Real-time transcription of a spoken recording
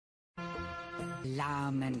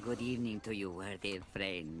Salam and good evening to you, worthy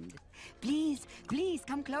friend. Please, please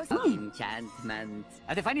come closer. Enchantment.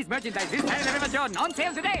 The finest merchandise this side of the River Jordan. On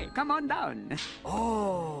sale today. Come on down.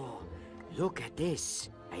 Oh, look at this.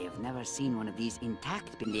 I have never seen one of these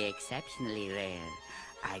intact, but they're exceptionally rare.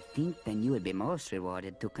 I think then you would be most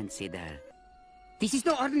rewarded to consider. This is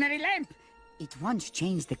no ordinary lamp. It once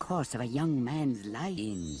changed the course of a young man's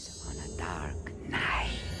life on a dark night.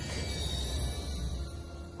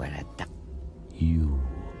 Where a You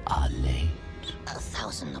are late.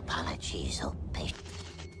 1,000 apologies, oh patient.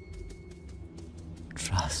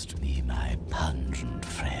 Trust me, my pungent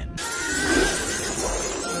friend.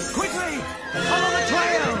 Quickly! Follow the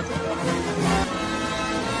trail!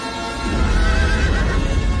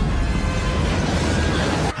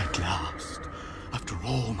 At last, after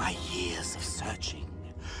all my years of searching,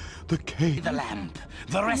 the cave... The lamp.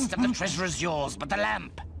 The rest of the treasure is yours, but the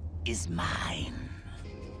lamp is mine.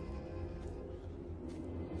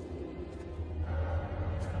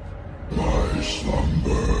 My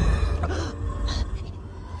slumber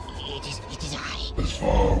It is I. is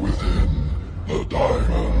far within the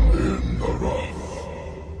diamond in the rough.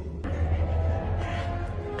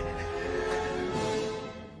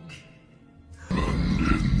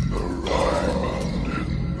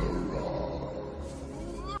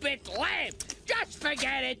 Bit lamp! Just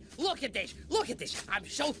forget it! Look at this! Look at this! I'm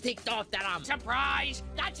so ticked off that I'm surprised!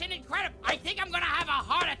 That's an incredible... I think I'm gonna have a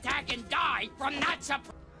heart attack and die from that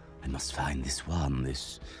surprise! I must find this one,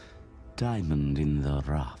 this diamond in the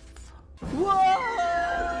rough.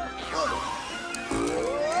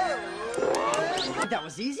 That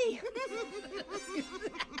was easy.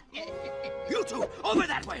 You two, over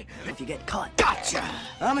that way! If you get caught, Gotcha!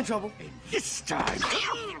 I'm in trouble. This time...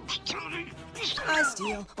 I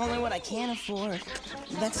steal only what I can afford.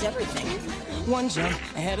 That's everything. One jump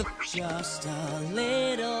ahead of just a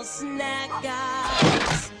little snack,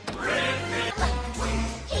 guys.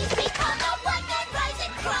 He's become a one-man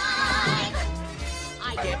rising crime.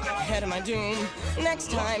 I get ahead of my doom.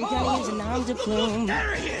 Next time, gonna use a nom de plume.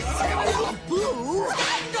 There he is! Boo!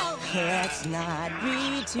 Let's not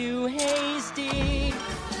be too hasty.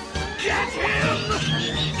 Get him!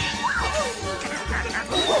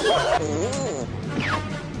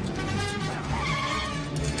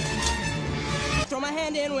 Throw my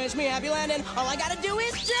hand in, wish me happy landing. All I gotta do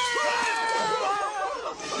is jump!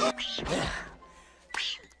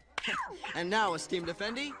 And now, esteemed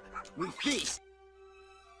Effendi, we feast.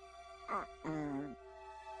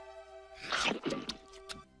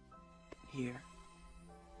 Here.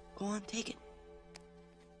 Go on, take it.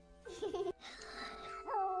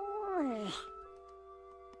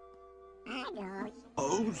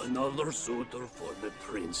 Oh, another suitor for the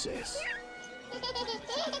princess.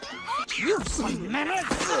 You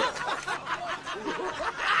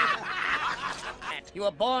You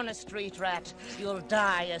were born a street rat, you'll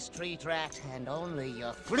die a street rat, and only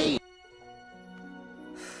your flea.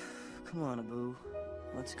 Come on, Abu.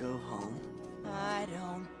 Let's go home. I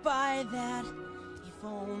don't buy that. If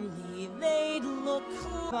only they'd look,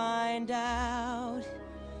 find out.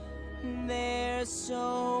 There's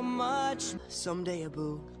so much. Someday,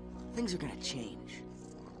 Abu, things are gonna change.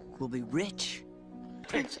 We'll be rich.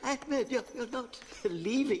 Prince Ahmed, you're not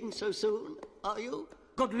leaving so soon, are you?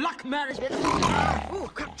 Good luck, marriage.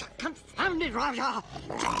 Oh, confounded Raja!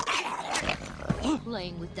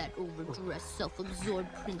 Playing with that overdressed,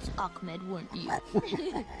 self-absorbed Prince Ahmed, weren't you?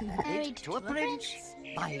 Married to a prince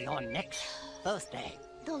by your next birthday.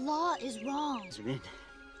 The law is wrong. Jasmine,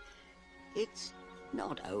 it's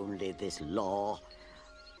not only this law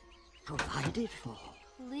provided for.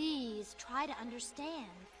 Please, try to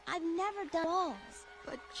understand. I've never done wrongs.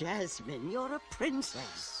 But Jasmine, you're a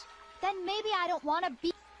princess. Then maybe I don't want to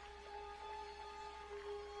be...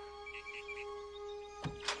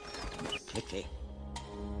 Quickly.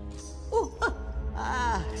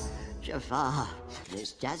 Jafar.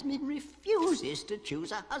 Miss Jasmine refuses to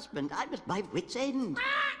choose a husband. I'm at my wit's end.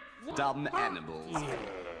 Dumb animals.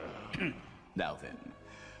 Now then,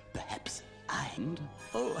 perhaps I'm...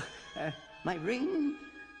 Oh, my ring?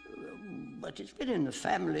 But it's been in the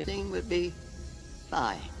family. Thing would be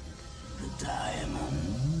fine. The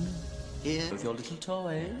diamond? Here? With your little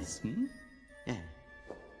toys, hmm? Yeah.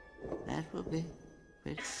 That will be...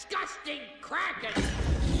 Disgusting crackers!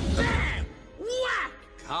 Bam! Whack!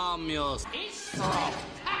 Calm your... He's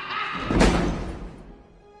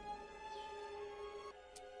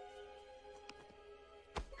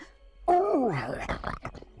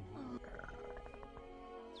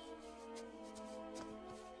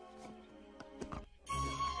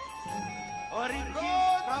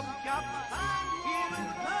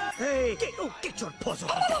Hey, get your paws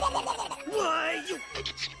off. Why, you...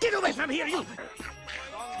 Get away from here, you...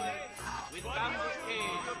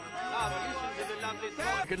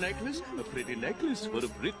 A necklace? A pretty necklace for a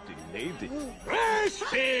pretty lady. Fresh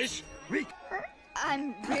fish!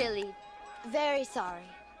 I'm really very sorry.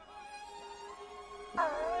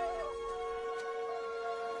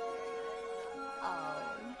 Oh,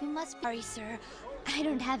 you must be sorry, sir. I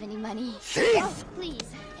don't have any money. Thief! Oh, please.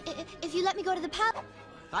 If you let me go to the palace.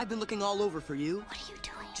 I've been looking all over for you. What are you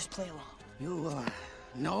doing? Just play along. You,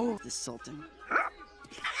 know the Sultan.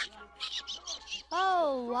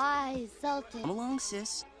 Oh, why, Sultan? Come along,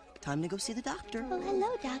 sis. Time to go see the doctor. Oh,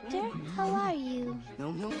 hello, Doctor. How are you?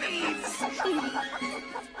 No.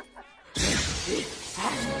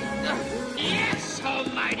 Yes,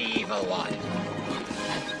 almighty evil one!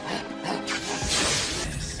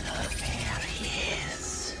 There he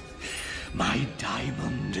is. My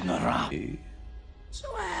diamond in the rough.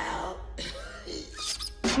 Swell.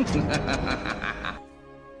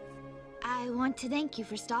 I want to thank you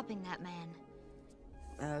for stopping that man.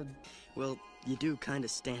 Well, you do kind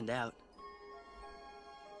of stand out.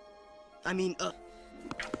 I mean,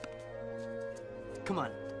 come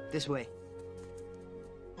on, this way.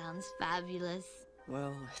 Sounds fabulous.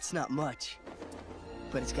 Well, it's not much,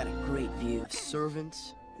 but it's got a great view of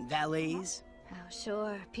servants and valets. Oh,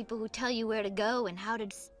 sure. People who tell you where to go and how to...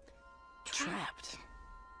 Trapped.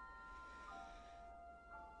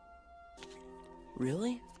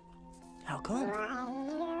 Really? How come?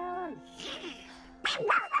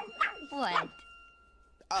 What?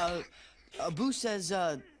 Abu says,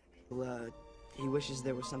 he wishes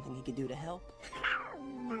there was something he could do to help.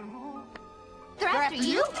 They're after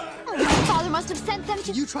you? Oh, my father must have sent them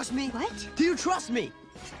to... Do you trust me? What? Do you trust me?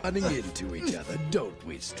 Running into each other, don't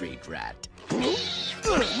we, street rat? Run!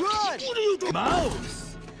 What are you doing?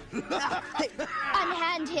 Mouse!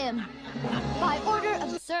 Unhand him! By order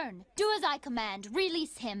of CERN, do as I command.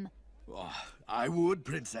 Release him. Oh, I would,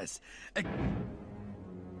 princess.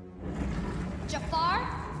 Jafar?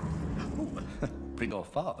 Your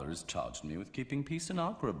father has charged me with keeping peace in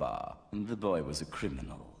Agrabah. The boy was a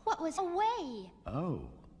criminal. What was away? Oh,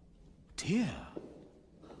 dear.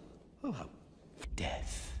 Oh, how...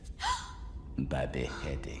 death. By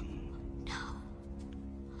beheading.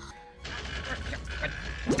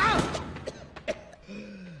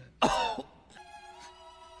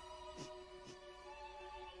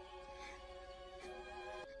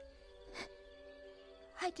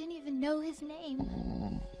 I didn't even know his name.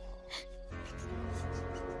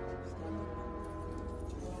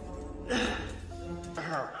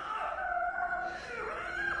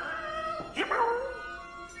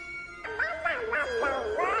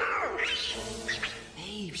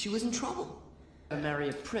 Babe, she was in trouble. To marry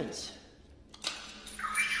a prince.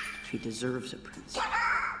 She deserves a prince.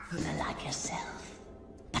 You're like yourself.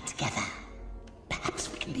 But together, perhaps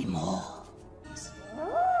we can be more.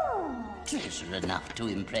 Treasure enough to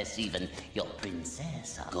impress even your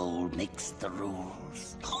princess. Gold makes the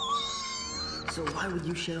rules. So why would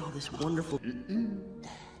you share all this wonderful...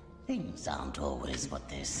 Things aren't always what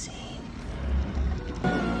they seem.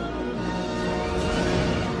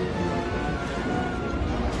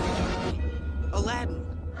 Aladdin.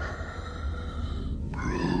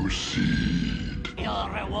 Proceed. Your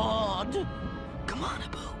reward. Come on,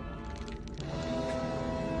 Abu.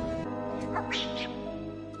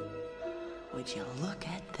 Would you look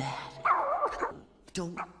at that?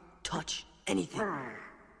 Don't touch anything.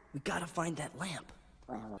 We gotta find that lamp.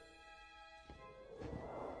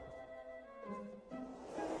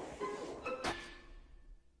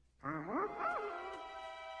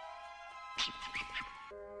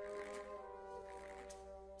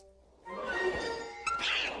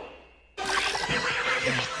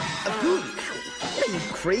 Abu, are you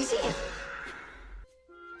crazy?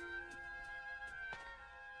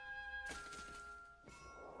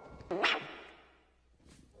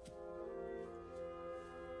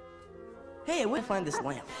 Hey, I went to find this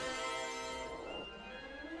lamp.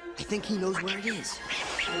 I think he knows where it is.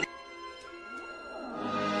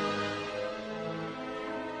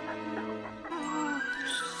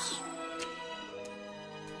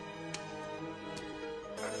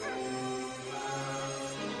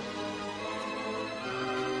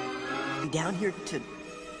 Down here to...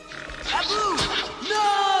 Abu!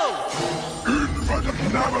 No!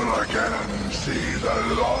 Infant never again see the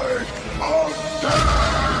light of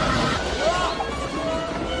day!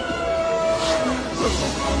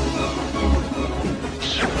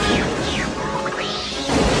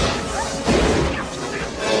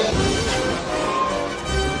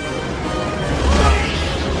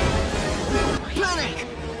 Panic!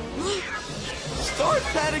 Start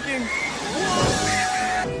panicking!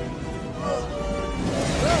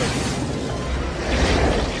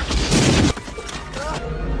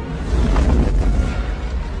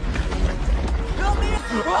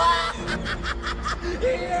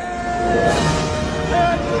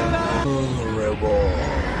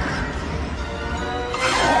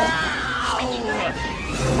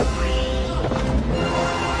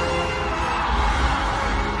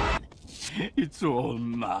 It's all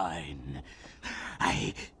mine.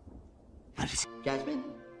 What is it? Jasmine?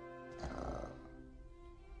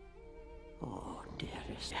 Oh,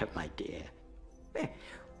 dearest, my dear.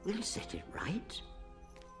 We'll set it right.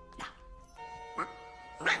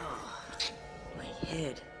 My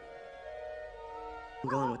head. I'm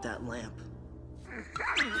going with that lamp.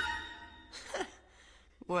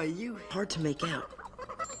 Why, you hard to make out.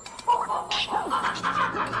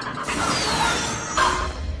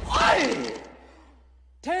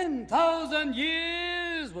 10,000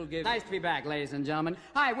 years will give. Nice to be back, ladies and gentlemen.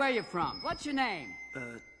 Hi, where are you from? What's your name?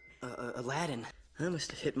 Aladdin. I must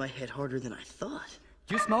have hit my head harder than I thought.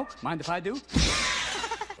 Do you smoke? Mind if I do?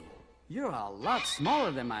 You're a lot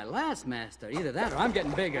smaller than my last master. Either that or I'm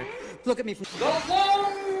getting bigger. Look at me from... The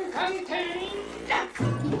phone contains...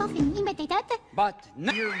 But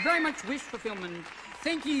no, you're very much wish fulfillment.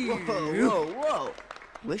 Thank you. Whoa.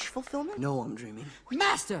 Wish fulfillment? No, I'm dreaming.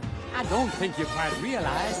 Master, I don't think you quite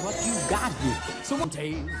realize what you got here. So one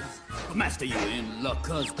day, Master, you in luck,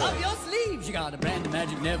 cause up your sleeves you got a brand of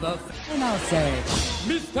magic never. And I'll say,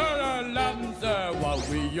 Mr. Aladdin, sir, what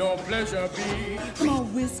will your pleasure be? Come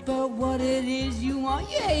on, whisper what it is you want.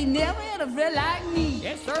 You ain't never had a friend like me.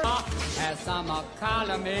 Yes, sir. As some of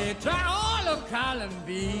column A, try all of column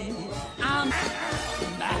B. I'm...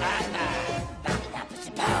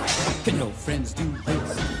 You know friends do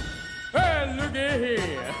this. Well, looky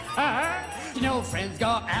here. You know friends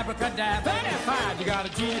go abracadabra. You got a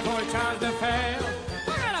genie for a child to fail. I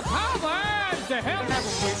got a power to help. Have a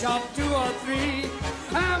wish of 2 or 3.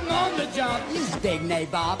 I'm on the job. You big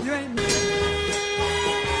nabob. You ain't me.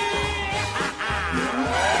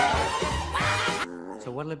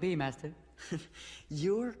 So what'll it be, Master?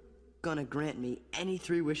 You're gonna grant me any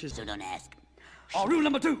 3 wishes. So don't ask. Oh, rule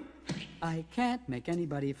number 2. I can't make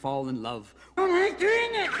anybody fall in love. I like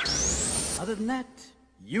doing it. Other than that,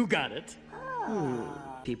 you got it.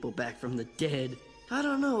 People back from the dead. I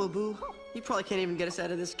don't know, Abu. You probably can't even get us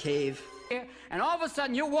out of this cave. And all of a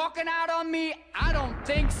sudden, you're walking out on me? I don't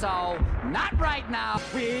think so. Not right now.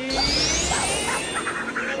 Here.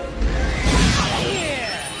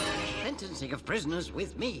 Sentencing of prisoners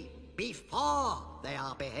with me before they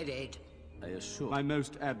are beheaded. I assure my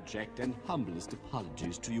most abject and humblest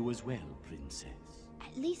apologies to you as well, Princess.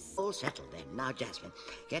 At least... All settled then. Now, Jasmine,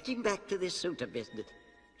 getting back to this suitor business.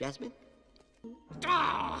 Jasmine?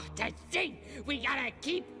 Oh, to think we gotta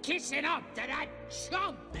keep kissing up to that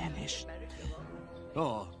chump. Banished.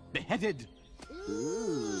 Or beheaded.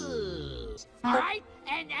 All right,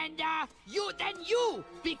 and you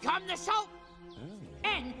become the Sultan.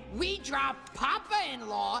 And we drop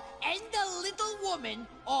Papa-in-law and the little woman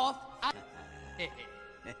off.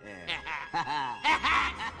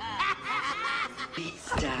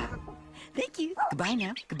 Thank you. Goodbye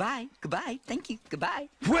now. Goodbye. Goodbye. Thank you. Goodbye.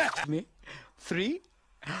 Me? 3?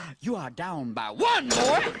 You are down by 1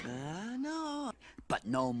 more. No. But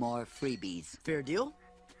no more freebies. Fair deal?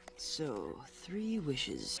 So, 3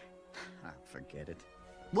 wishes. Forget it.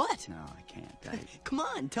 What? No, I can't. Come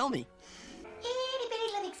on, tell me. Itty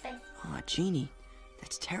bitty living space. Oh, Genie,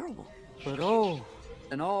 that's terrible. But oh,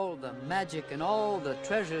 and all the magic and all the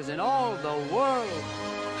treasures in all the world.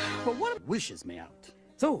 But what wishes me out?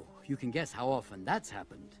 So, you can guess how often that's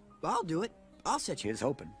happened. I'll do it. I'll set you. Here's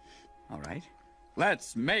hoping. All right.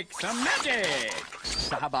 Let's make some magic!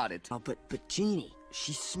 So how about it? Oh, but Genie,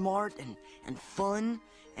 she's smart and fun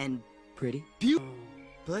and pretty. Beautiful.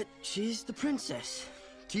 But she's the princess.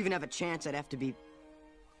 To even have a chance, I'd have to be...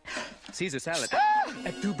 Caesar salad.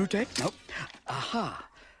 Et tu, Brute? Nope. Aha.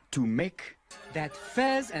 To make that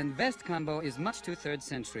fez and vest combo is much too 3rd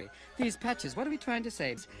century. These patches, what are we trying to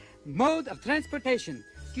say? Mode of transportation.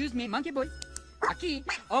 Excuse me, monkey boy. Aquí,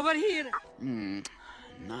 over here.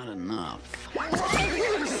 Not enough.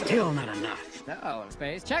 Still not enough. Oh,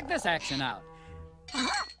 space. Check this action out.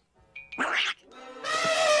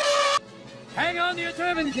 Hang on to your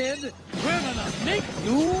turban, kid. We're gonna make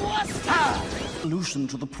you a star. Solution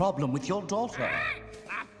to the problem with your daughter.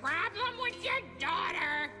 A problem with your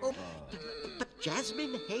daughter? Oh, but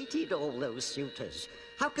Jasmine hated all those suitors.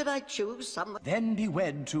 How could I choose someone? Then be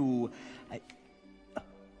wed to...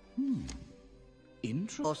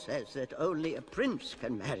 Interesting. Law says that only a prince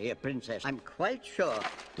can marry a princess. I'm quite sure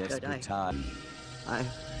that I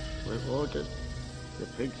will order the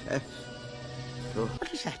princess to...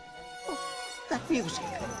 What is that? Oh, that music.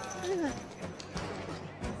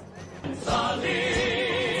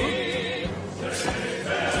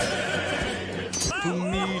 To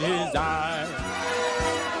meet his eye.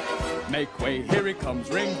 Make way, here he comes,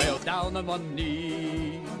 ring bell down on one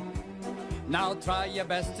knee. Now try your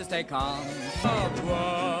best to stay calm.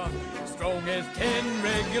 Strong as 10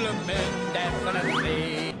 regular men,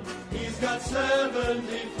 definitely. He's got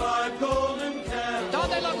 75 golden candles. Don't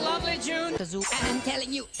they look lovely, June? I'm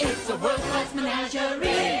telling you, it's a world-class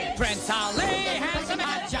menagerie. Prince Ali, handsome,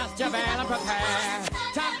 adjust your veil and prepare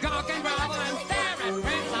to gawk and grovel and stare at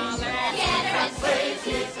Prince Ali. Get her and Praise,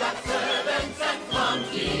 he's got servants and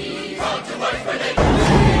flunkies. Come to work for the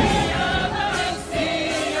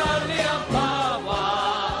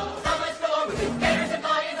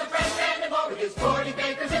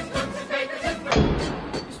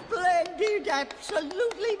Splendid,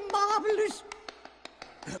 absolutely marvelous.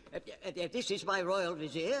 This is my royal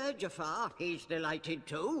vizier, Jafar. He's delighted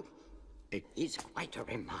too. It is quite a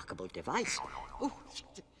remarkable device. Oh,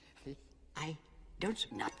 I don't,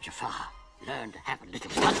 not Jafar. Learn to have a little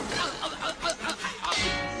fun.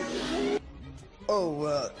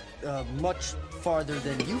 Oh, much farther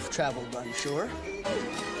than you've traveled, I'm sure.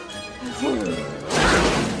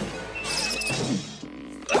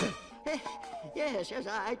 Yes,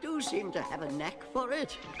 I do seem to have a knack for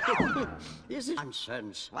it. This is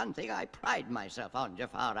nonsense. One thing I pride myself on,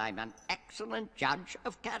 Jafar. I'm an excellent judge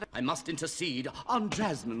of character. I must intercede on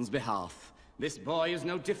Jasmine's behalf. This boy is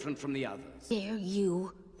no different from the others. Dare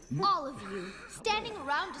you? All of you, standing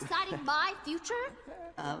around deciding my future?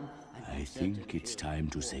 I think it's time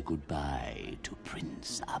to say goodbye to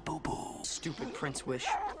Prince Abubu. Stupid Prince Wish.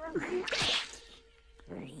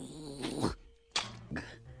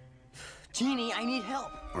 Genie, I need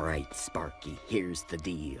help. All right, Sparky, here's the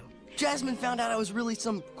deal. Jasmine found out I was really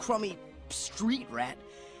some crummy street rat.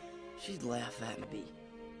 She'd laugh at me.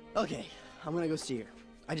 Okay, I'm gonna go see her.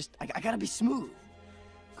 I gotta be smooth.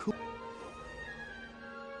 Cool.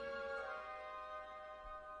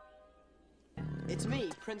 It's me,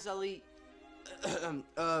 Prince Ali.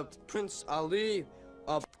 Prince Ali.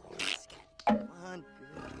 Come on.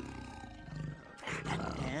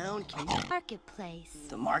 Down, can you? Marketplace.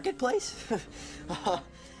 The marketplace?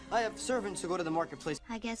 I have servants who go to the marketplace.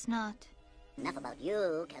 I guess not. Enough about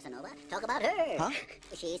you, Casanova. Talk about her. Huh?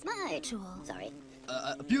 She's smart. Jewel. Sorry.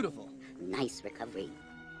 Beautiful. Nice recovery.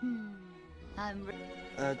 I'm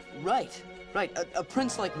Right. A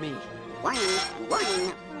prince like me. Warning,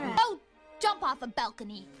 warning. Oh, jump off a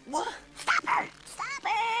balcony. What? Stop her! Stop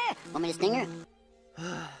her! Want me to sting her?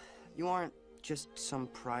 You aren't just some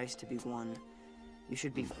prize to be won. You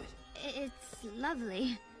should be... It's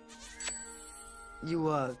lovely. You,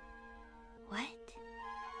 What?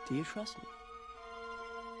 do you trust me?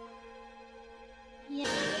 Yeah.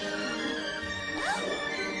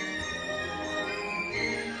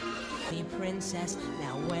 Princess,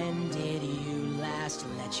 now when did you last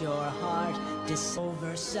let your heart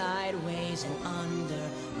over sideways and under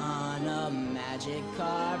on a magic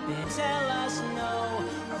carpet? Tell us no,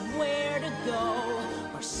 or where to go,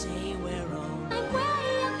 or say we're on. I'm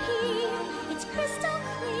way up here. It's crystal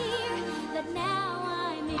clear that now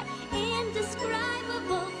I'm in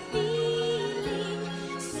indescribable feeling,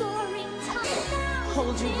 soaring top.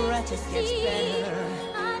 Hold your breath, it gets better.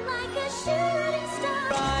 I'm like a shooting star.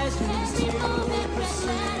 Rise and Every moment gets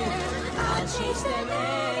better. I'll chase them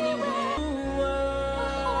anywhere.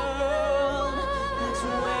 World, that's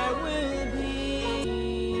where we'll be.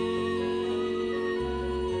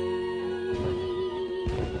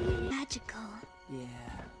 Magical. Yeah.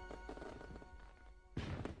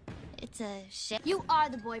 It's a shame. You are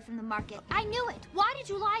the boy from the market. I knew it. Why did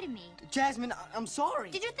you lie to me? Jasmine, I'm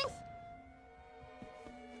sorry. Did you think...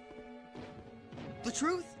 The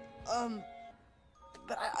truth?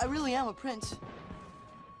 But I really am a prince.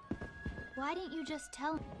 Why didn't you just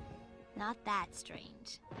tell me? Not that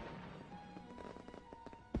strange.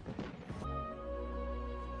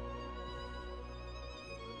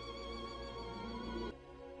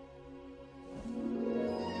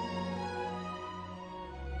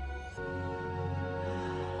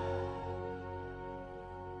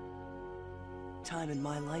 Time in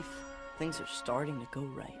my life, things are starting to go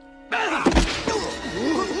right.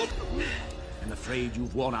 I'm afraid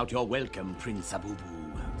you've worn out your welcome, Prince Abubu.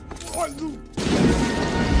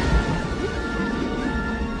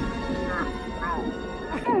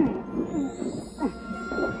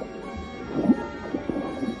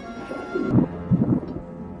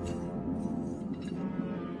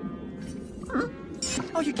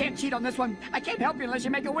 Oh, you can't cheat on this one. I can't help you unless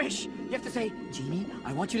you make a wish. You have to say, Genie,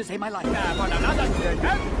 I want you to save my life.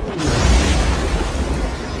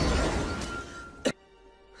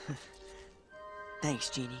 Thanks,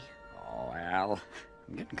 Genie. Oh, well,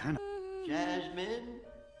 I'm getting kind of... Jasmine?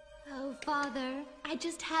 Oh, Father, I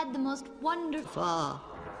just had the most wonderful... Far.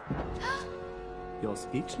 You're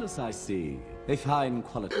speechless, I see. A fine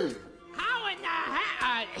quality. How in the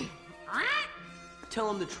heck? Tell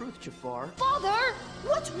him the truth, Jafar. Father,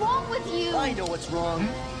 what's wrong with you? I know what's wrong.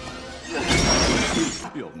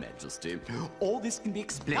 Your Majesty, all this can be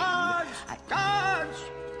explained. Guards! Guards!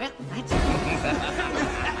 Well, that's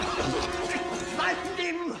Find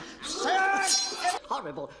him! Search!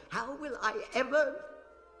 Horrible. How will I ever...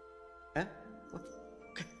 Huh? What?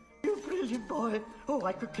 You brilliant boy. Oh,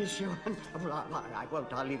 I could kiss you. I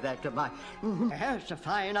won't. I'll leave that to my... Yes, a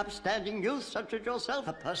fine, upstanding youth such as yourself.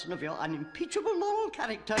 A person of your unimpeachable moral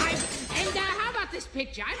character. And how about this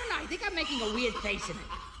picture? I don't know. I think I'm making a weird face in it.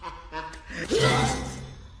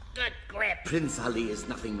 Good grip. Prince Ali is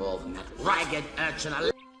nothing more than that ragged urchin.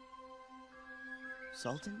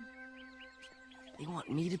 Sultan? They want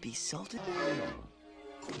me to be Sultan?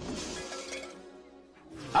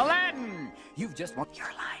 Aladdin! You've just what your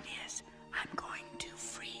line is. I'm going to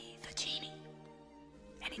free the genie.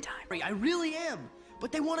 Anytime. I really am.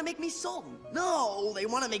 But they want to make me Sultan. No, they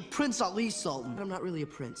want to make Prince Ali Sultan. But I'm not really a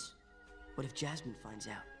prince. What if Jasmine finds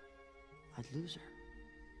out? I'd lose her.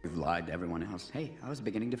 You've lied to everyone else. Hey, I was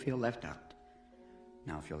beginning to feel left out.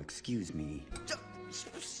 Now, if you'll excuse me...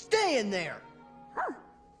 Stay in there!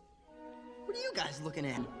 What are you guys looking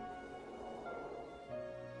at?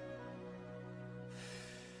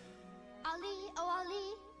 Ali, oh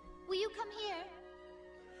Ali, will you come here?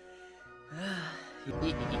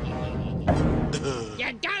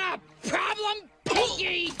 You got a problem,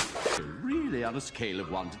 Pinky? Really, on a scale of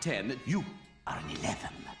 1 to 10, you are an 11.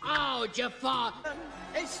 Oh, Jafar.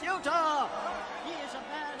 A suitor! He is a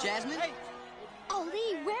man... Jasmine? Hey.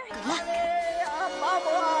 Ali, where? Good luck.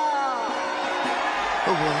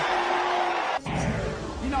 Oh boy.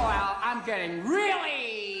 You know, Al, I'm getting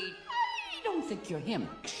really... I don't think you're him.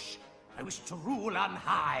 I wish to rule on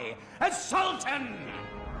high as Sultan!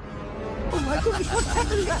 Oh my goodness, what's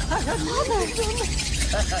happening?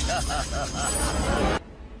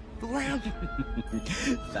 The lamp!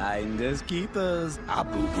 Finders keepers,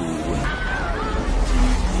 Abu-Boo.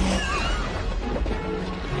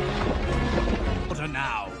 Order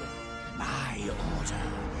now. My order.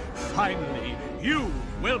 Finally, you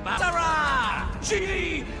will bow. Sarah!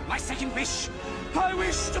 Genie! My second wish. I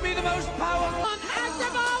wish to be the most powerful. Hands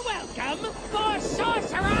of our welcome for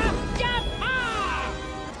Sorcerer Jafar!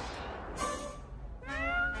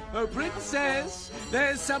 Oh, Princess,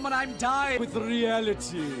 there's someone I'm dying with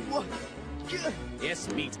reality. What? Yes,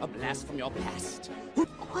 meet a blast from your past.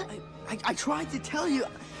 What? I tried to tell you.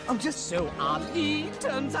 I'm just... So Ali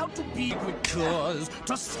turns out to be good cause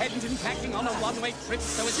to send him packing on a one-way trip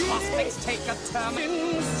so his prospects take a turn.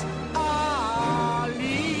 Prince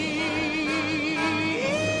Ali.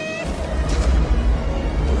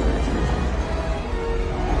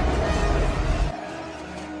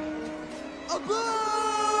 Abu!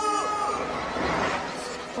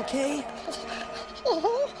 Okay?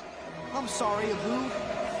 I'm sorry, Abu.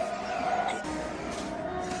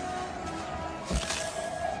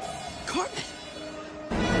 Carpet!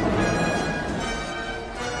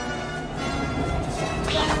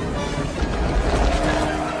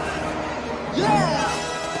 Yeah!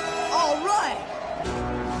 All right!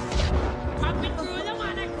 Pumping through the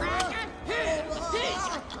water cracker. Here's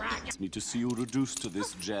your cracker. Need to see you reduced to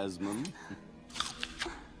this, Jasmine.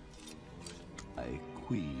 My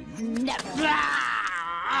queen. Never.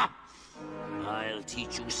 I'll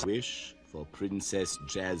teach you. Wish for Princess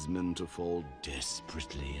Jasmine to fall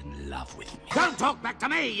desperately in love with me. Don't talk back to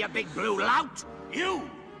me, you big blue lout! You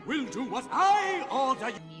will do what I order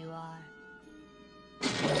you. You are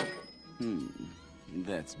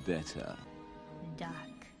That's better. dark.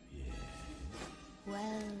 Yeah.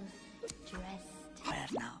 Well dressed.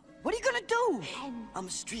 Quiet now. What are you gonna do? I'm a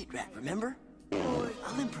street rat, remember?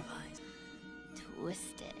 I'll improvise.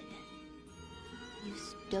 Twisted. You've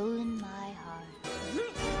stolen my heart.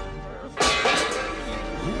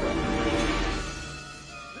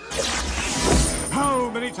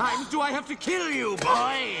 How many times do I have to kill you,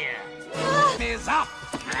 boy? Is up!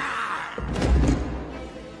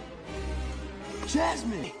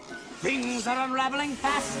 Jasmine! Things are unraveling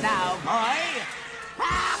fast now, boy!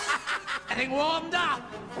 Getting warmed up!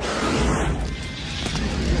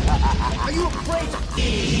 Are you afraid?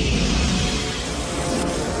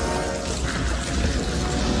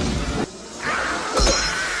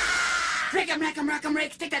 Rick 'em, rack 'em, rock 'em,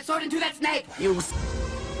 rake, stick that sword into that snake! You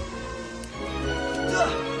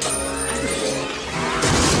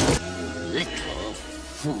Little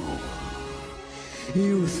fool.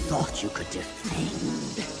 You thought you could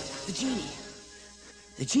defend. The genie.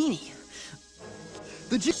 The genie.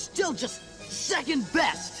 The genie's still just second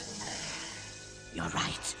best. You're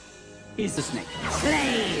right. Is the snake.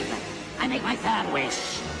 Slave! I make my third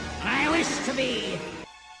wish. I wish to be...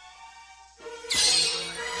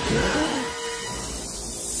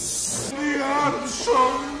 The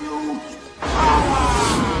absolute power!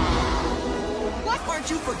 What? Aren't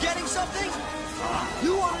you forgetting something?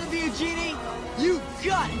 You wanted to be a genie? You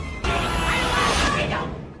got it!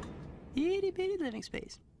 Itty bitty living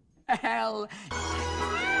space. Hell.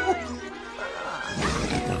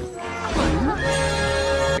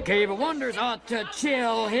 The Cave of Wonders ought to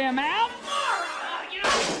chill him out.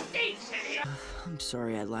 I'm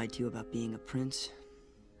sorry I lied to you about being a prince.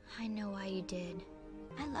 I know why you did.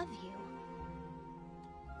 I love you.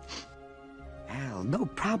 Al, no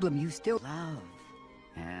problem. You still love.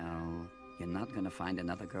 Al, you're not gonna find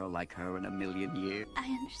another girl like her in a million years. I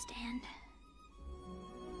understand.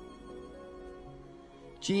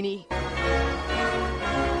 Genie.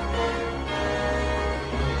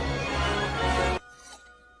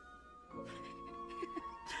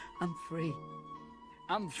 I'm free.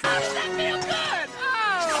 I'm free. How does that feel good?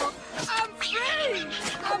 Oh, I'm free.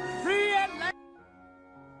 I'm free at last.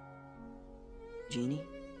 Genie,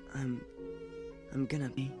 I'm gonna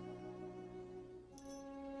be...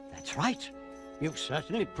 That's right. You've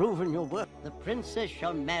certainly proven your worth. The princess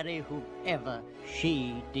shall marry whoever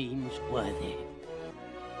she deems worthy.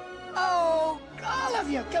 Oh, all of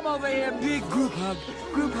you, come over here. Big group hug.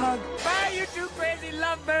 Group hug. Bye, you two crazy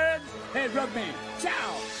lovebirds. Hey, rub me.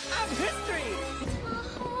 Ciao. I'm history.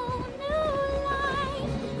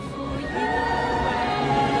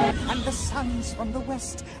 And the sun's from the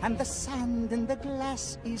west, and the sand in the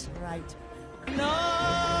glass is bright.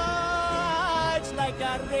 Nights like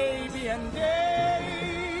Arabian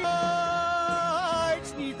days,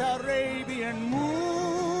 nights neath Arabian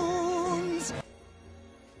moons.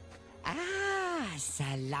 Ah,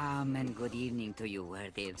 salam and good evening to you,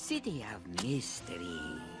 worthy city of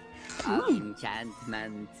mystery, of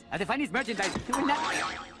enchantment. The funniest merchandise.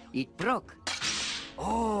 It broke.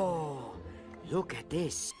 Oh, look at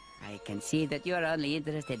this. I can see that you're only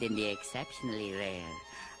interested in the exceptionally rare.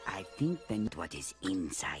 I think then what is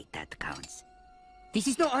inside that counts. This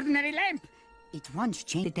is no ordinary lamp. It once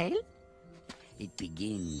changed the tale. It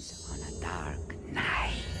begins on a dark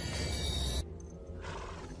night.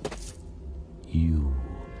 You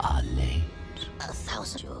are late.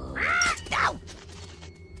 1,000 years. No!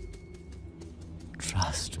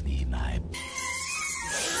 Trust me, my...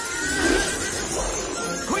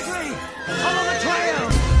 Quickly! Follow the trail!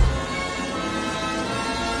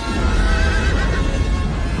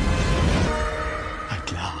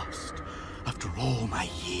 At last, after all my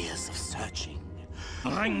years of searching,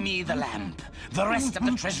 Bring me the lamp. The rest of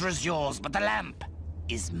the treasure is yours, but the lamp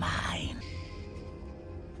is mine.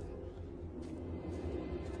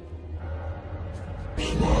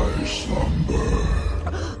 My slumber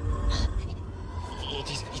It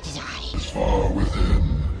is I. is far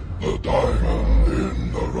within the diamond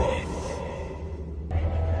in the rough.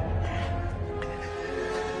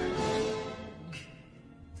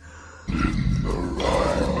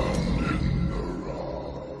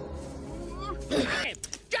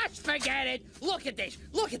 Just forget it. Look at this.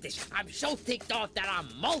 Look at this. I'm so ticked off that I'm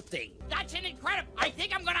molting. That's an incredible. I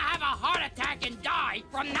think I'm gonna have a heart attack and die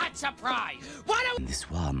from that surprise. What do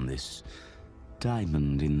this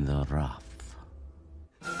diamond in the rough.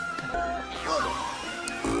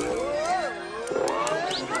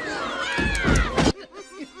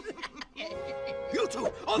 You two,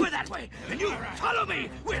 over that way, and you follow me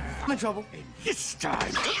with... I'm in trouble. This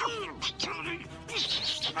time.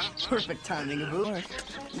 Perfect timing, Abu.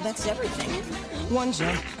 That's everything. One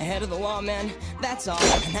jump ahead of the law, man. That's all.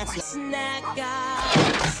 And that's the snack,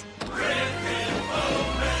 guys.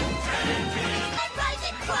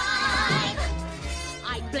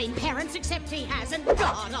 I blame parents, except he hasn't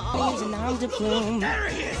gone off. He's an arm to plume. There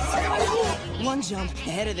he is. One jump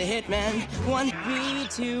ahead of the hitman. One be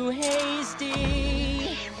too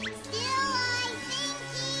hasty.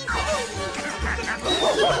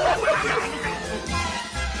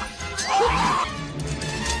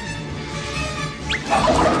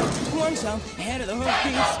 One jump ahead of the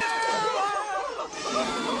hoofbeats.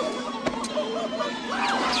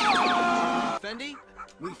 Fendi,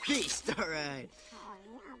 we feast, all right.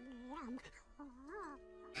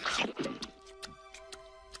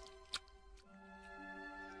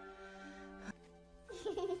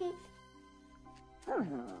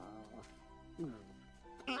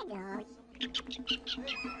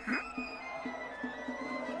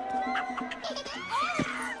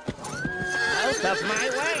 Out of my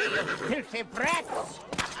way, you filthy brats!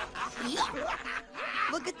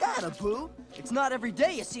 Look at that, Abu. It's not every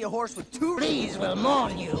day you see a horse with two... Please will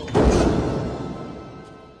mourn you.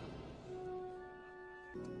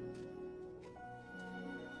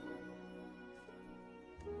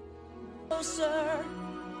 closer,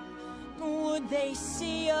 would they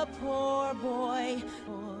see a poor boy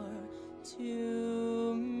or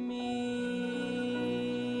to me?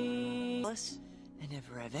 And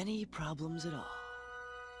never have any problems at all.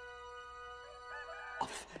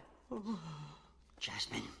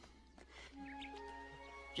 Jasmine.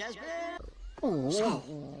 Jasmine! Oh, so,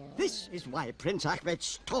 this is why Prince Ahmed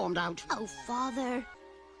stormed out. Oh, Father.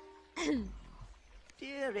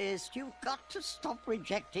 Dearest, you've got to stop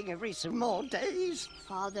rejecting every some more days.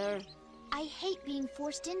 Father, I hate being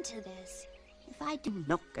forced into this. If I do... I'm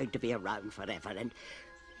not going to be around forever, and,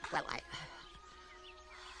 well,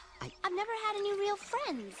 I've never had any real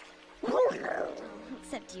friends.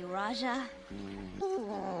 Except you, Raja.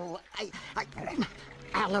 Oh,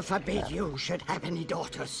 Allah forbid you should have any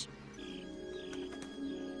daughters.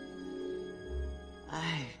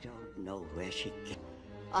 I don't know where she came.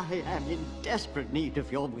 I am in desperate need of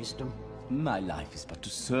your wisdom. My life is but to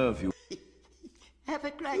serve you. Have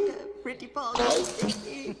a cracker, pretty Polly.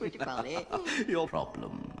 Pretty Polly. Your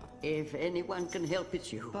problem. If anyone can help,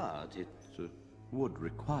 it's you. But it would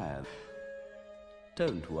require...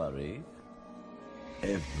 Don't worry.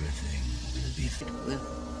 Everything will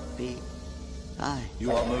be fine.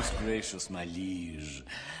 You are most gracious, my liege.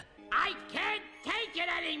 I can't take it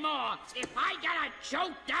anymore! If I gotta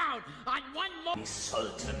choke down on one more... The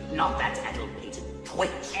Sultan, not that addle-pated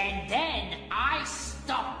twit. And then I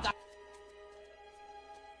stop the...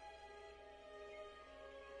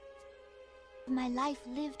 My life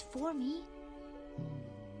lived for me.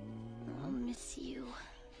 I'll miss you.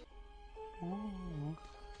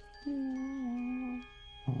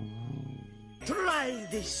 Try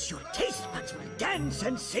this, your taste buds will dance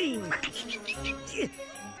and sing.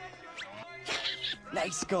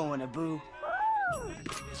 Nice going, Abu.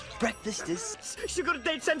 Breakfast is... Sugar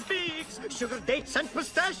dates and figs, sugar dates and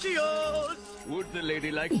pistachios. Would the lady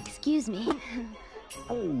like... Excuse me.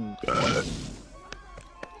 Oh.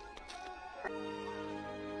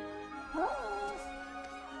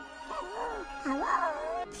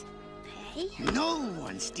 Hey? No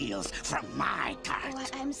one steals from my cart. Oh,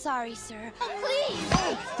 I'm sorry, sir. Oh, please!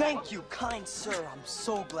 Oh, thank you, kind sir. I'm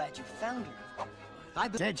so glad you found her. I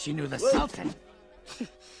said she knew the Sultan.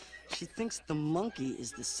 She thinks the monkey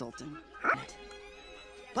is the Sultan.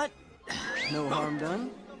 But no harm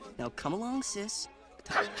done. Now come along, sis.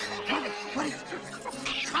 Come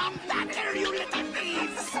back here, you little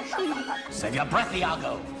thieves! Save your breath,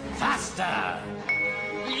 Iago. Faster!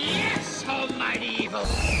 Yes, almighty evil!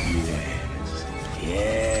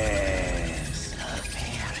 Yes.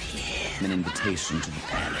 An invitation to the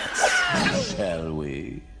palace. Shall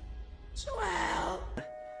we? Swell.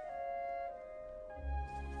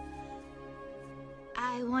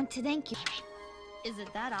 I want to thank you. Is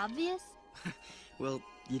it that obvious? Well,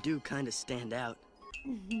 you do kind of stand out.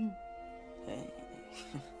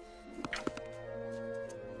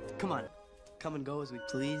 Come on. Come and go as we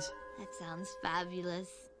please. That sounds fabulous.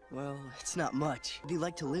 Well, it's not much. It'd be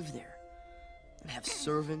like to live there. And have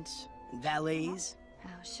servants and valets. Oh,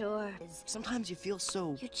 sure. Sometimes you feel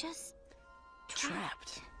so... You're just...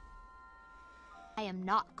 trapped. I am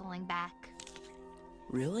not going back.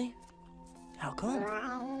 Really? How come?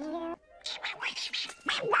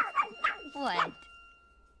 What?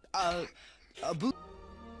 Abu...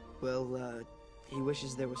 Well, he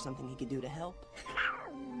wishes there was something he could do to help.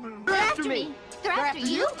 They're after me! They're after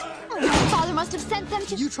you? Oh, your father must have sent them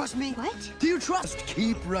to... You trust me? What? Do you trust?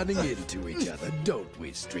 Keep running into each other, don't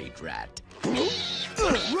we, street rat?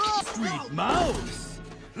 Street mouse!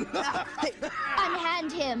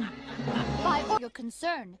 Unhand him! By your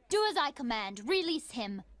concern, do as I command. Release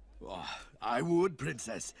him. Oh, I would,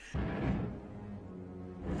 princess.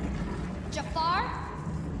 Jafar?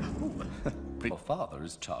 Your father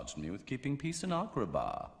has charged me with keeping peace in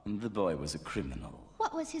Agrabah. The boy was a criminal.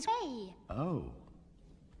 What was his way? Oh,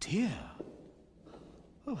 dear.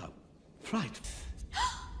 Oh, how frightful.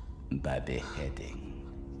 By beheading.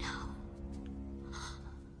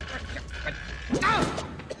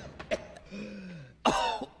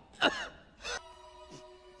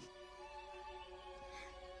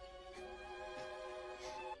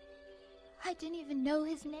 I didn't even know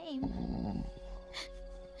his name.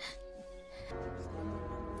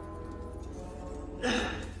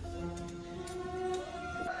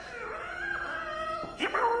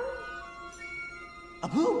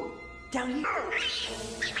 Abu! Down here!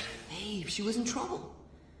 Babe, she was in trouble.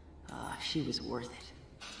 She was worth it.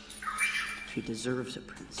 She deserves a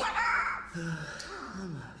prince.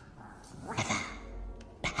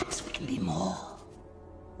 Perhaps we can be more.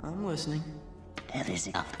 I'm listening. That is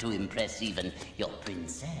enough to impress even your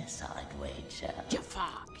princess, I'd wager.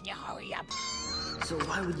 Jafar, can you hurry up? So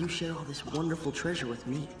why would you share all this wonderful treasure with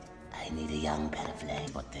me? I need a young pair of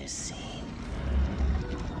legs, what they're seeing.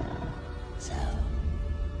 So,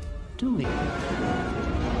 do it.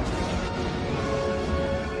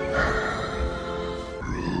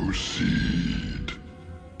 Proceed.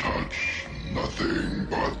 Touch nothing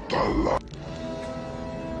but the light.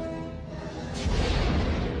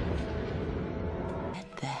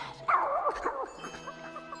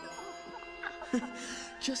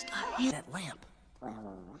 Just a hand that lamp.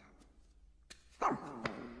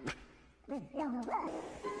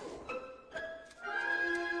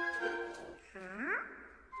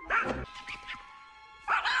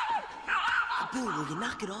 Boo, will you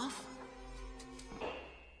knock it off?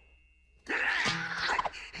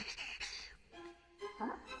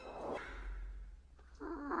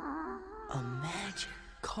 A magic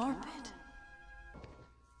carpet.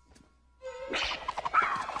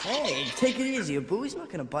 Hey, take it easy, Abu. He's not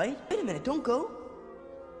gonna bite. Wait a minute, don't go.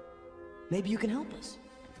 Maybe you can help us.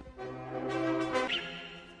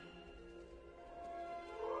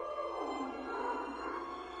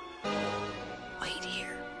 Wait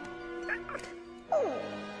here.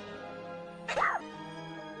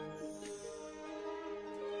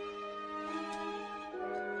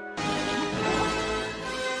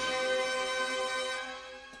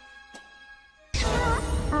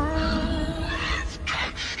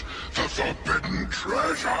 The forbidden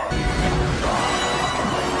treasure!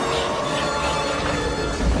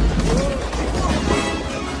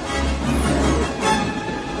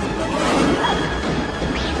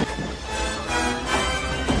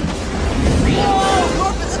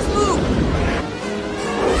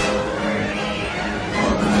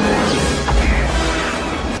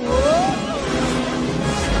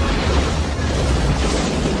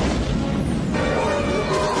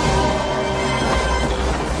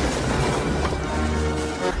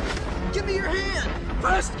 Give me your hand!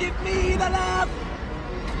 First, give me the lamp!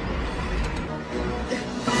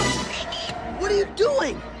 What are you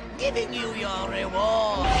doing? Giving you your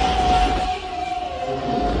reward!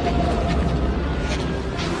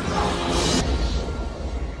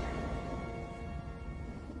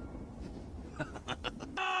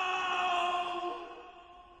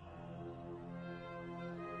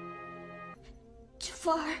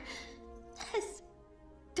 Jafar has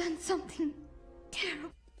done something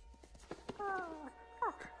terrible.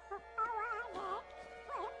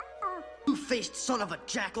 Two-faced son of a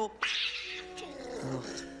jackal! Oh,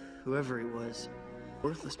 whoever he was.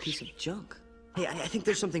 Worthless piece of junk. Hey, I think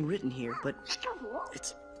there's something written here, but it's... Oh,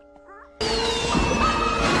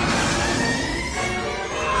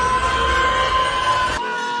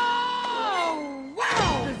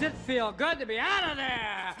 wow! Does it feel good to be out of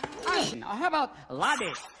there? How about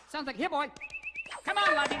Aladdin? Sounds like here, boy. Come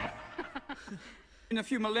on, Aladdin. In a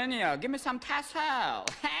few millennia, give me some tassel.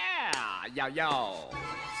 Yeah, yo, yo.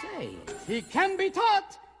 Say, he can be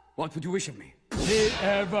taught. What would you wish of me? The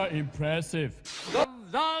ever impressive. The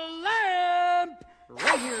lamp!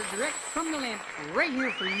 Right here, direct from the lamp. Right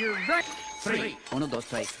here for your very free. One of those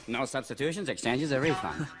plays. No substitutions, exchanges, or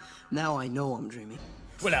refund. Now I know I'm dreaming.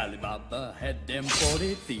 Well, Alibaba had them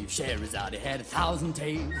 40 thieves. Scheherazade had 1,000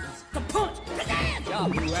 tales. The punch, the dance,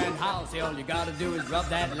 Yahoo and house. All you gotta do is rub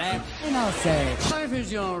that lamp. And I'll say, life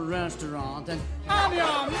is your restaurant, and I'm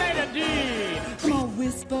your maitre d'. Come on,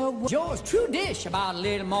 whisper yours true dish about a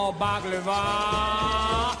little more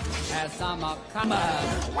baklava. As some are coming.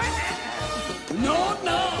 No,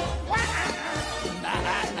 no.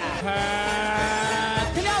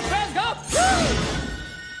 Can y'all friends go?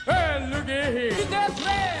 Hey, looky here. Get that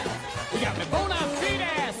man. You got me bona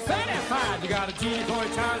fide certified. You got a genie for a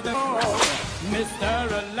charge the Mr.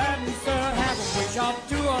 Aladdin, sir, have a wish of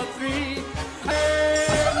 2 or 3.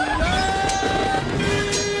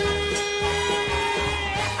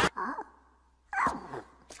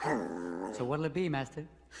 So what'll it be, Master?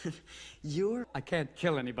 I can't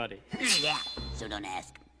kill anybody. Yeah, so don't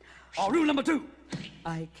ask. Oh, rule number 2.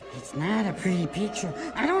 It's not a pretty picture.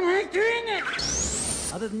 I don't like doing it.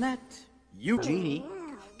 Other than that, You, genie,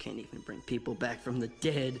 can't even bring people back from the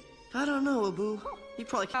dead. I don't know, Abu. You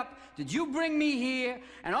probably can't. did you bring me here,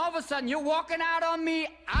 and all of a sudden you're walking out on me?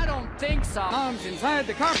 I don't think so. Arms inside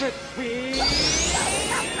the carpet.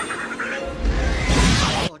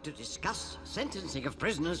 Or to discuss sentencing of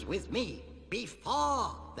prisoners with me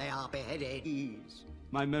before they are beheaded.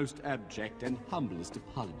 My most abject and humblest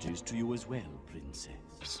apologies to you as well,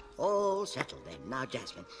 Princess. All settled then. Now,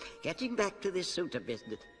 Jasmine, getting back to this suitor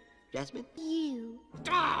business. Jasmine? You.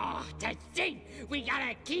 Oh, to think we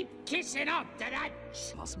gotta keep kissing up to that.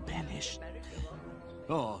 Was banished.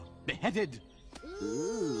 or beheaded.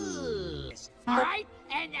 All right,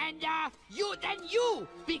 and you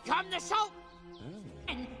become the Sultan.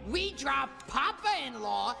 And we drop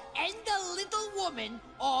Papa-in-law and the little woman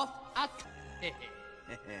off a.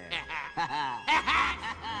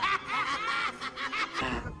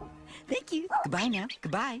 Thank you. Goodbye now.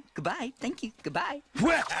 Goodbye. Goodbye. Thank you. Goodbye.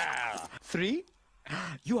 Well, 3?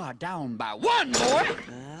 You are down by 1, boy.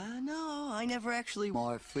 No, I never actually...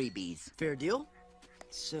 More freebies. Fair deal?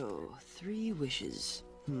 So, 3 wishes.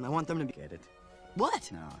 I want them to be... Get it?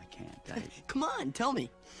 What? No, I can't. Come on, tell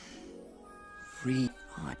me. Free.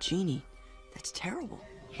 Oh, Genie, that's terrible.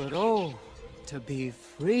 But oh, to be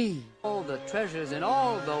free. All the treasures in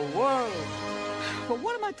all the world. But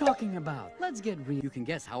what am I talking about? Let's get real. You can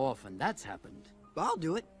guess how often that's happened. I'll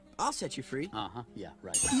do it. I'll set you free. Uh-huh, yeah,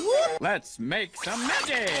 right. Let's make some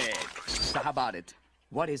magic. So how about it?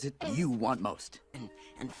 What is it you want most?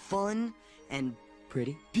 And fun and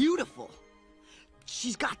Pretty. beautiful.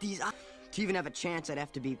 She's got these eyes. To even have a chance, I'd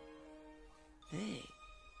have to be... Hey,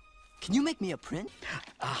 can you make me a prince?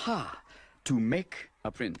 Aha! To make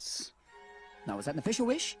a prince. Now, is that an official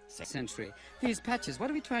wish? Century. These patches, what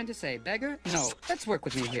are we trying to say? Beggar? No, let's work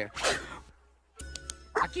with me here.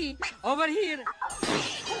 Aki, over here.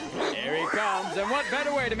 Here he comes, and what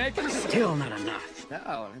better way to make him... Still not enough.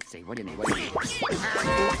 Oh, let's see. What do you need? What do you need?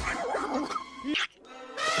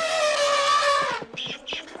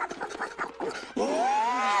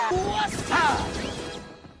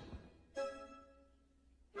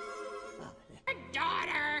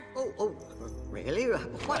 Daughter. Oh, really?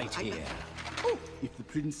 What? Right here. Oh, If the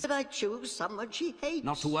prince... did I choose someone she hates?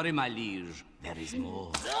 Not to worry, my liege. There is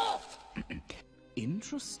more.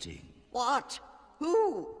 Interesting. What?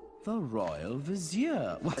 Who? The royal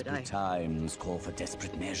vizier. What But I- times call for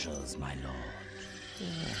desperate measures, my lord.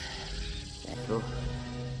 Oh,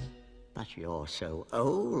 but you're so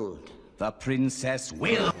old. The princess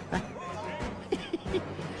will...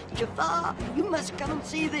 Jafar, you must come and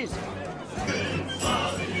see this.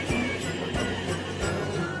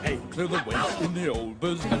 Hey, clear the way in the old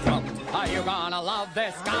business front. Are you gonna love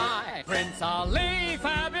this guy? Prince Ali,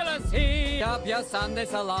 fabulous he. Up your Sunday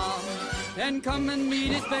salon. Then come and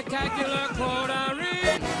meet his spectacular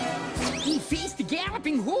coterie. He faced the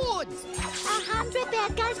galloping hordes. 100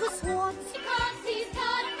 bad guys with swords. Because he's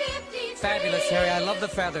got 50 Fabulous, Harry. I love the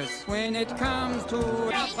feathers. When it comes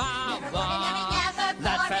to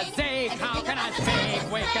that's a zig. How can I say?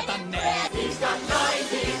 Wake at the neck. He's got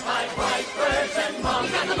 95 white birds and monkeys.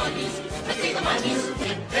 He's got the monkeys. Let's see the monkeys.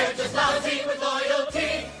 They're just lousy with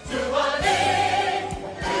loyalty to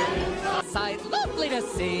a Sight lovely to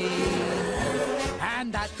see.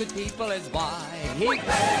 And that good people is why he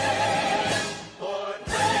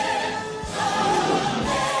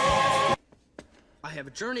I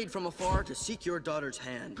have journeyed from afar to seek your daughter's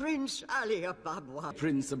hand. Prince Ali Ababwa.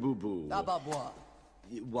 Prince Abubu. Ababwa.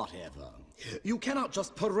 Whatever. You cannot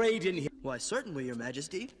just parade in here. Why, certainly, your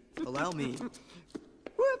majesty. Allow me.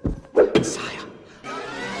 Sire.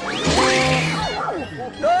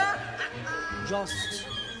 Just...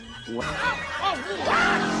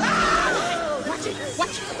 Watch it!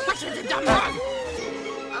 Watch it, the dumb dog!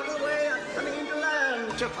 Out of the way, I'm coming into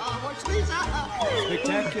land. Jafar, watch this out.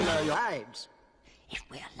 Spectacular. Lives. If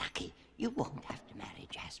we're lucky, you won't have to marry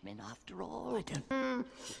Jasmine after all. I don't...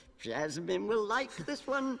 Jasmine will like this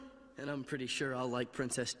one. And I'm pretty sure I'll like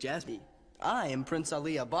Princess Jasmine. I am Prince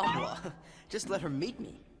Ali Ababwa. Just let her meet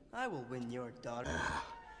me. I will win your daughter.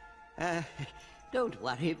 Don't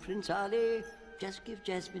worry, Prince Ali. Just give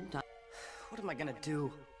Jasmine time. What am I gonna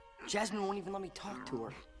do? Jasmine won't even let me talk to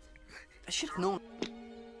her. I should have known.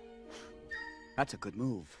 That's a good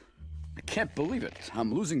move. I can't believe it.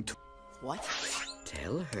 I'm losing to... What?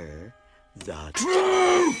 tell her the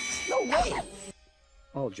truth. No way.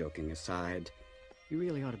 All joking aside, you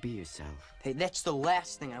really ought to be yourself. Hey, that's the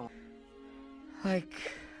last thing I want. Like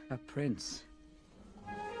a prince.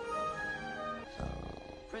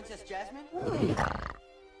 Princess Jasmine?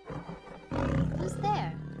 Who's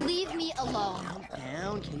there? Leave me alone.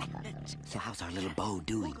 Down, So how's our little beau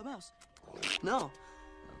doing? No.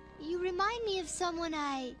 You remind me of someone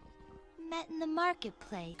I met in the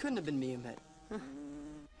marketplace. Couldn't have been me you met.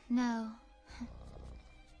 No.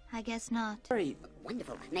 I guess not. Very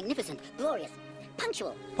wonderful, magnificent, glorious,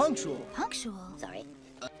 punctual. Punctual. Punctual? Sorry.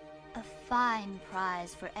 A fine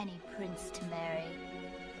prize for any prince to marry.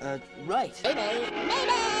 Right.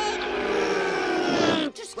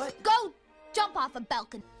 Just go jump off a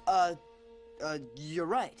balcony. You're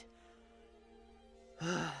right.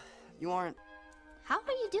 You aren't... How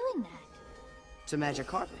are you doing that? It's a magic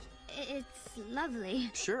carpet. It's lovely.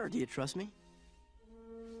 Sure, do you trust me?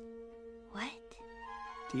 What?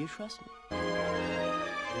 Do you trust me?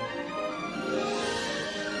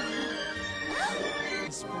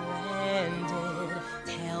 Splendid.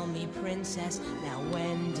 Tell me, princess, now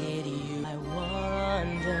when did you? I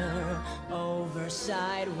wonder, over,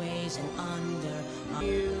 sideways, and under.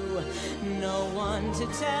 You, no one to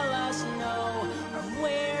tell us no, or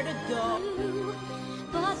where to go.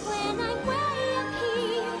 But when I'm way up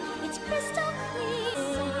here, it's crystal clear.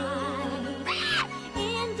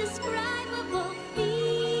 Indescribable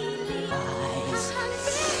feeling. Eyes.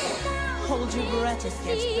 Hold your breath, it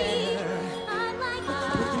gets better.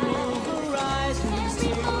 With new horizons to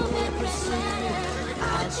pursue,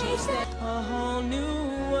 I'll chase that a whole new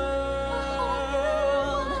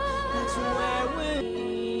world. That's where we'll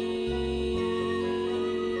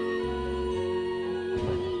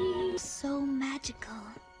be. So magical.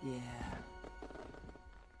 Yeah.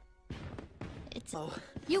 It's. Oh.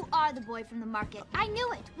 You are the boy from the market. I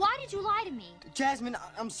knew it. Why did you lie to me? Jasmine,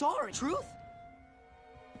 I'm sorry. Truth?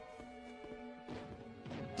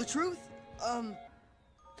 The truth?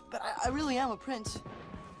 But I really am a prince.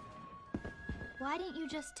 Why didn't you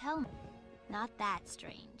just tell me? Not that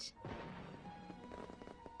strange.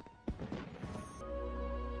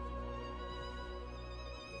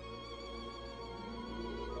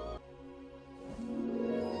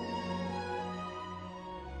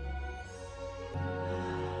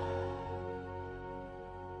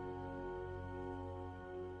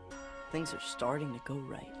 Things are starting to go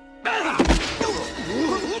right.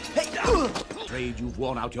 Afraid you've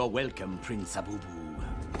worn out your welcome, Prince Abubu.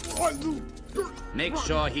 Make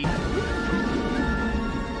sure he...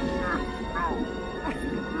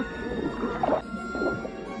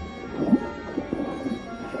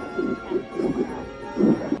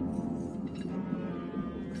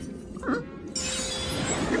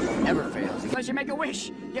 Never fails. Unless you make a wish.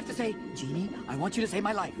 You have to say, Genie, I want you to save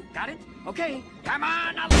my life. Got it? Okay. Come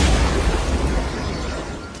on.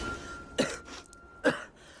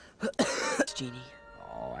 Genie.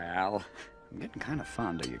 Oh, Al. I'm getting kind of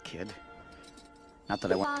fond of you, kid. Not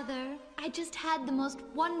that I want... Father, I just had the most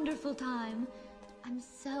wonderful time. I'm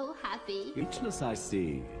so happy. Speechless, I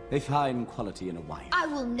see. A fine quality in a wife. I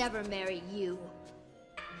will never marry you.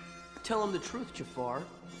 Tell him the truth, Jafar.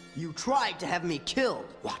 You tried to have me killed.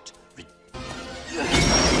 What?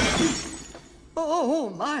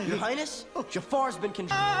 Oh, my. Your Highness? Jafar's been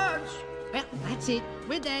controlled. Well, that's it.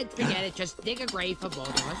 We're dead. Forget it. Just dig a grave for both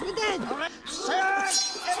of us. We're dead. All right.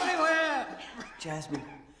 Search everywhere! Jasmine,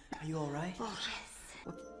 are you all right? Oh,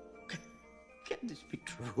 yes. Can this be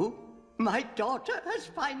true? My daughter has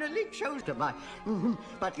finally chosen my...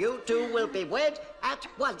 But you two will be wed at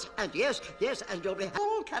once. And yes, and your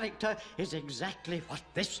whole character is exactly what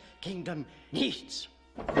this kingdom needs.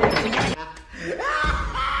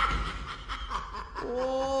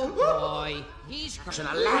 Oh, boy. He's An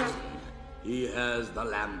Aladdin. He has the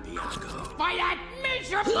Lampiaco. by that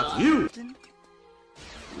miserable... But you...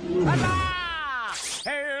 Huzzah!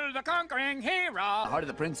 Hail the conquering hero! Heart of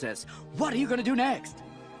the princess. What are you gonna do next?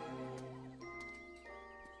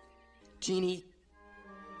 Genie,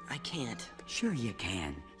 I can't. Sure you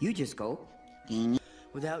can. You just go.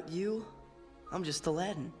 Without you, I'm just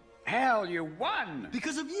Aladdin. Hell, you won!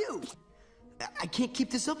 Because of you! I can't keep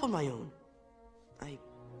this up on my own. I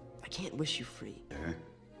can't wish you free.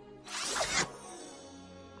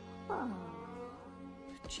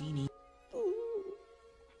 Genie.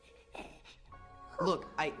 Look,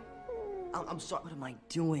 I'm sorry. What am I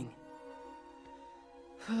doing?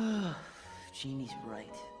 Genie's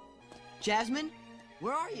right. Jasmine,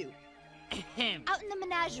 where are you? Out in the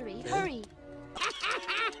menagerie. Hurry.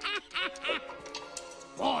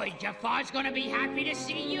 Boy, Jafar's gonna be happy to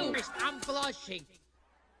see you. I'm blushing.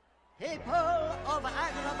 People of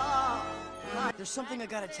Agrabah! There's something I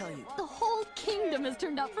gotta tell you. The whole kingdom has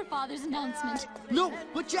turned out for Father's announcement. No,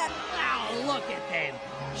 but Jack... Oh, look at them.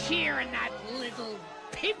 Cheering that little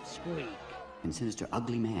pipsqueak. And sinister,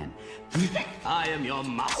 ugly man. I am your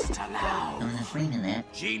master now. I'm not afraid of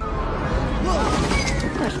that. Genie.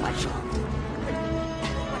 Where's my soul?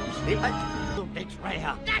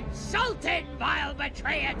 Betrayer. That sultan, vile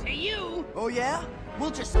betrayer to you. Oh, yeah?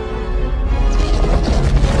 We'll just...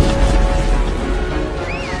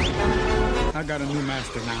 I got a new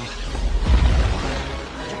master now.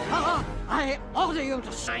 I order you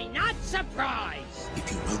to... I'm not surprised.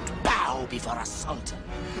 If you won't bow before a sultan,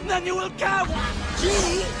 then you will come!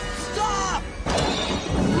 Genie, stop!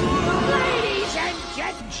 Ladies and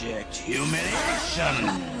gentlemen. Object humiliation!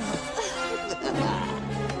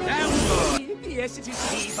 Yes, it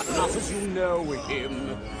is he, but not as you know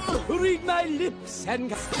him. Read my lips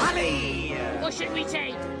and... Ali! Or should we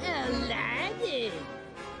say, Aladdin?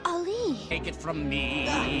 Ali. me. Take it from me.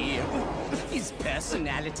 His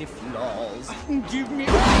personality flaws. Give me...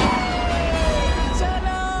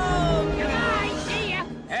 Shalom! Goodbye, see ya!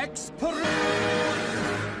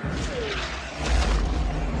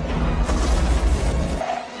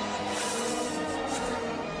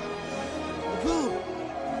 Abu!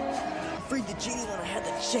 I freed the genie when I had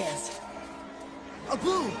the chance.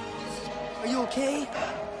 Abu! Are you okay?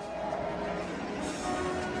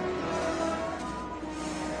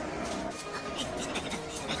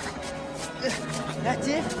 That's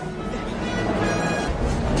it?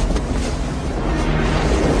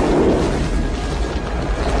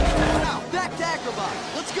 Now, back to Agrabah.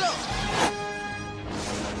 Let's go!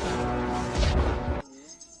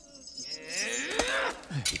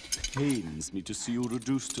 It pains me to see you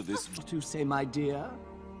reduced to this. What you say, my dear?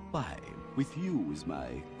 Why, with you as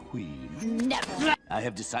my queen. Never. I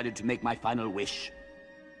have decided to make my final wish.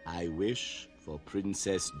 I wish for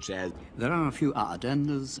Princess Jazz. There are a few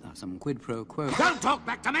addendums, some quid pro quo. Don't talk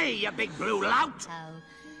back to me, you big blue lout! How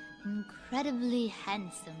incredibly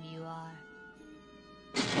handsome you are.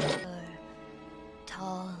 You're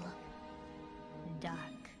tall,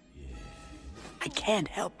 dark. I can't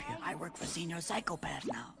help you. I work for Senior Psychopath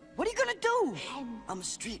now. What are you gonna do? I'm a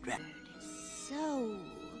street rat. So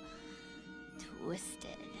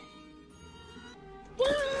twisted.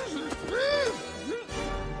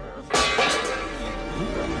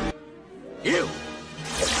 You!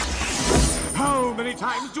 How many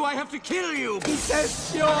times do I have to kill you? He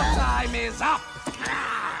says your time is up!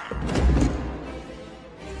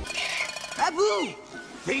 Abu!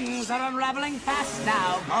 Things are unraveling fast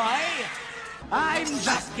now, boy. I'm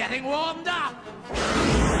just getting warmed up.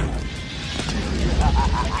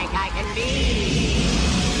 I think I can be.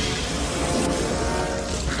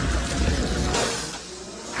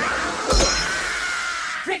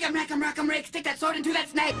 Rick 'em, rack 'em, rock 'em, rake, stick that sword into that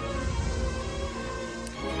snake!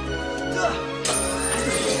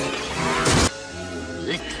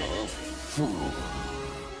 Little fool.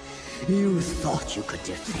 You thought you could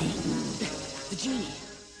defend. The genie.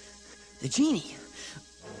 The genie.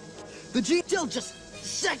 The genie still just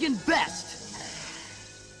second best.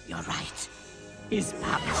 You're right. Is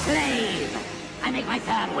Pop slave? I make my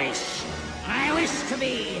third wish. I wish to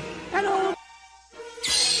be an old...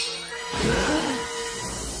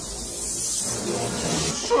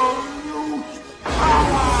 Absolute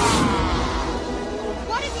power!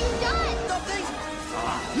 What have you done? Nothing.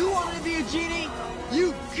 You wanted to be a genie?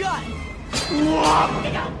 You got it.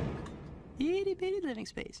 Itty bitty living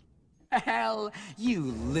space. Hell,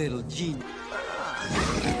 you little genius.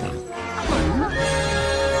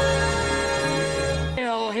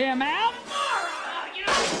 Kill him out.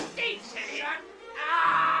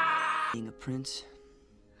 Being a prince?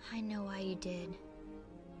 I know why you did.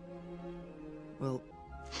 Well,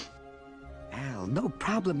 Al, no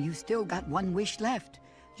problem. You still got one wish left.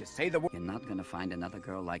 Just say the word. You're not gonna find another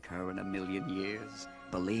girl like her in a million years.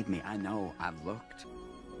 Believe me, I know. I've looked.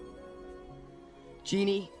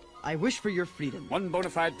 Genie, I wish for your freedom. One bona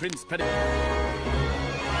fide prince petty.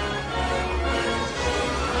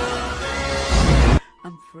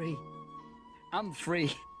 I'm free. I'm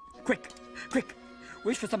free. Quick, quick.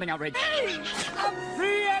 Wish for something outrageous. Hey! I'm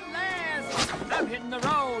free at last. I'm hitting the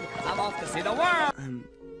road. I'm off to see the world.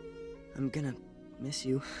 I'm gonna miss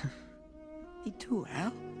you. Me too,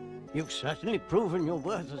 Al. You've certainly proven your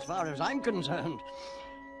worth as far as I'm concerned.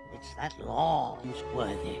 It's that law who's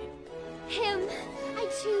worthy. Him. I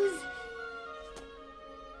choose.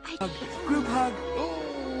 Group hug.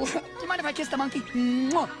 Ooh. Do you mind if I kiss the monkey?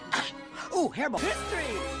 Mwah. Ooh, hairball.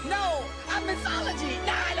 History. No, I'm mythology.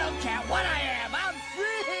 Nah, I don't care what I am. I'm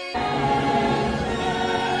free.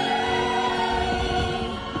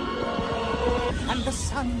 And the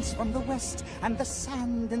sun's from the west, and the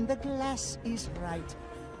sand in the glass is right.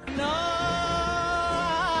 Nights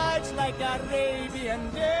like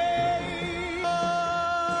Arabian days,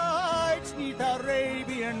 nights neath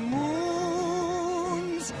Arabian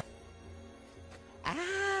moons.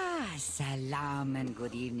 Ah, salam and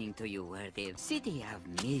good evening to you, worthy city of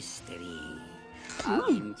mystery, of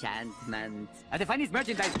enchantment. The finest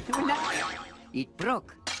merchandise. It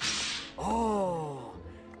broke. Oh,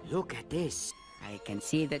 look at this. I can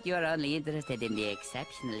see that you're only interested in the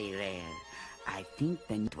exceptionally rare. I think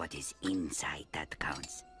then what is inside that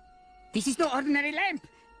counts. This is no ordinary lamp.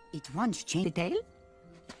 It once changed the tale.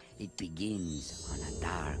 It begins on a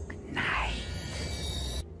dark night.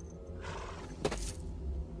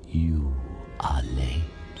 You are late.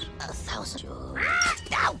 1,000 years.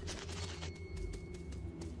 No!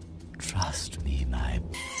 Trust me, my...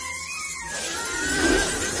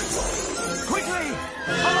 Quickly!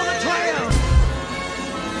 Follow the trail!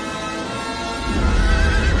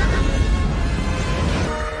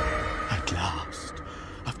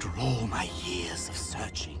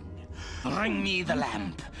 Bring me the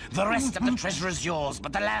lamp. The rest of the treasure is yours,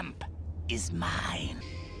 but the lamp is mine.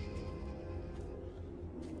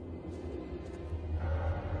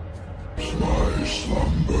 My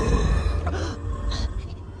slumber.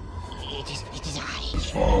 It is I. Is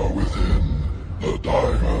far within the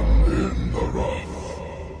diamond in the rough.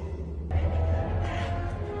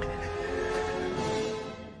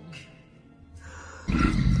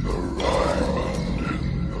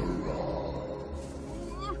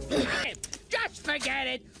 Just forget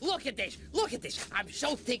it. Look at this. Look at this. I'm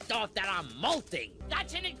so ticked off that I'm molting.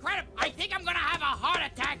 That's an incredible. I think I'm gonna have a heart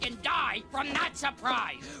attack and die from that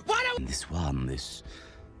surprise. What do This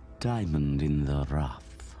diamond in the rough.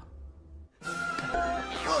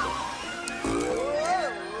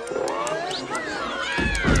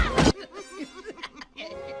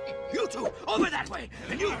 You two, over that way,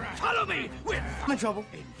 and you follow me with... I'm in trouble.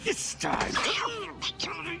 This time.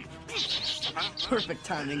 Perfect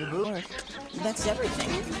timing, Abu. That's everything.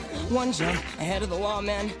 One jump ahead of the law,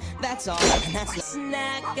 man. That's all. And that's the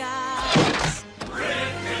snack, guys.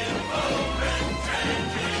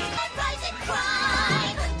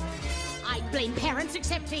 I blame parents,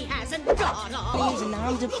 except he hasn't got off. He's an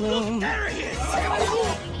arm to plume. There he is.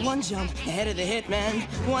 One jump ahead of the hitman.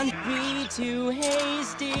 One be too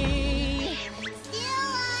hasty.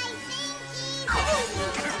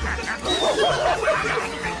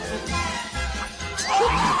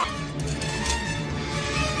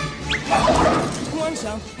 One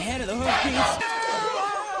jump ahead of the hoofbeats.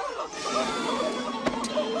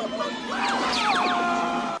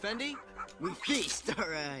 Fendi, we feast, all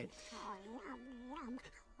right.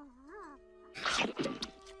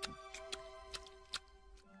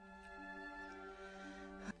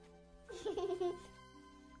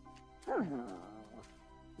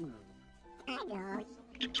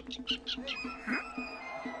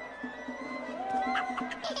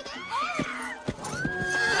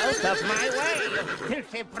 Out of my way, you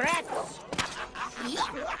filthy brats!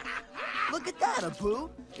 Look at that, Abu.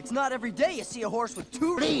 It's not every day you see a horse with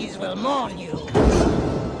two... Please will mourn you.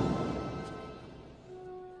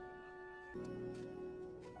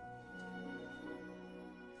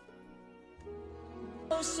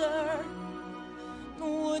 Closer,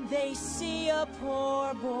 would they see a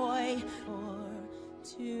poor boy or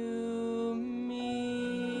to me?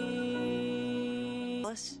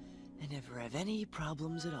 And never have any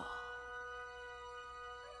problems at all.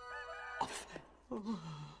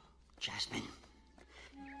 Jasmine.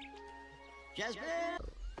 Jasmine!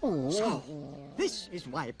 So, this is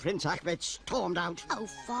why Prince Ahmed stormed out. Oh,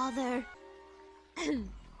 Father.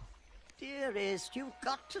 Dearest, you've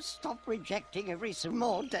got to stop rejecting every some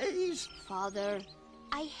more days. Father,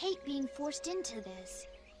 I hate being forced into this.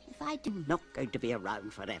 If I do... I'm not going to be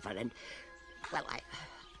around forever, and... well,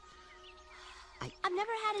 I've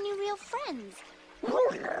never had any real friends.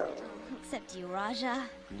 Except you, Raja.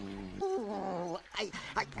 Oh,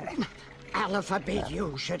 Allah forbid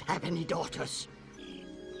you should have any daughters.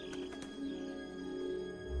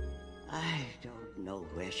 I don't know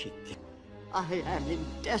where she came. I am in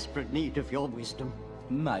desperate need of your wisdom.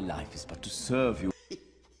 My life is but to serve you.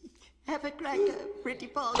 Have a cracker, pretty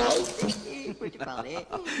Polly. Pretty Polly.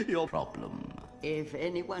 Your problem. If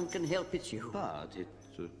anyone can help, it's you. But it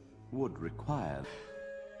would require...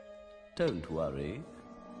 Don't worry.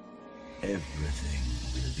 Everything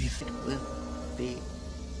will be... It will be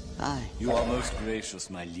fine. You are most gracious,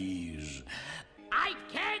 my liege. I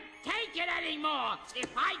can't take it anymore! If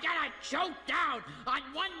I gotta choke down on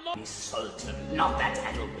one more... The Sultan, not that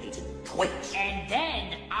addle-pated twit. And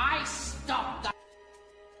then I stop the...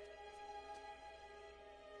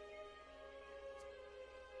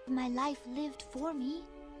 My life lived for me.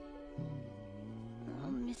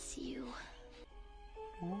 I'll miss you.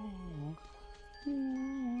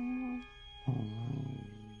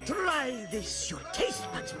 Try this, your taste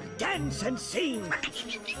buds will dance and sing.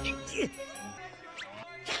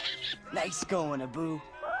 Nice going, Abu.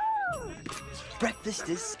 Breakfast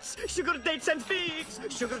is... Sugar dates and figs,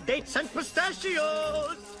 sugar dates and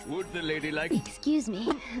pistachios. Would the lady like... Excuse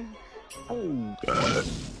me. Oh.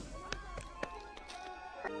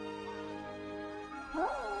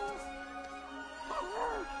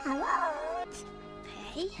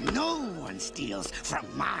 Hey? No one steals from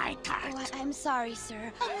my cart. Oh, I'm sorry,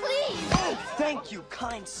 sir. Oh, please! Oh, thank you,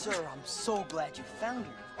 kind sir. I'm so glad you found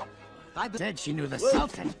her. I said she knew the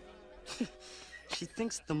Sultan. She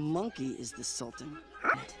thinks the monkey is the Sultan.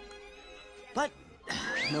 But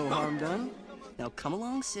no harm done. Now come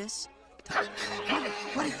along, sis. Come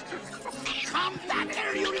back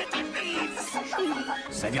here, you little thieves!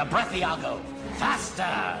 Save your breath, Iago.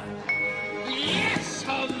 Faster! Yes,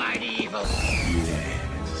 almighty evil! Yes.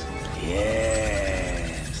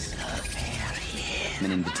 Yes, a very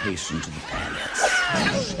an invitation to the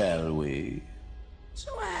palace. Shall we?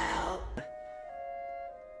 Swell.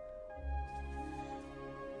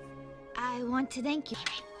 I want to thank you.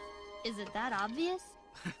 Is it that obvious?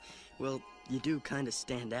 Well, you do kind of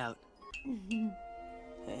stand out.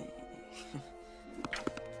 Hey.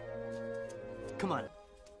 Come on.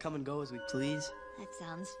 Come and go as we please. That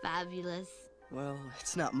sounds fabulous. Well,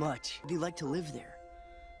 it's not much. Would you like to live there?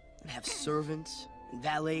 And have servants and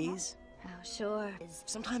valets? Oh, sure.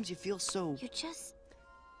 Sometimes you feel so... You're just...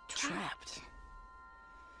 trapped.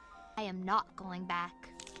 I am not going back.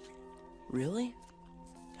 Really?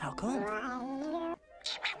 How come?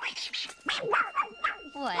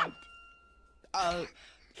 What?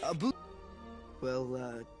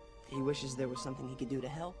 Well, he wishes there was something he could do to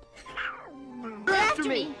help. They're after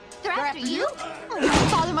me! They're after you? Oh, your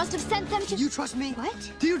father must have sent them to... Do you trust me?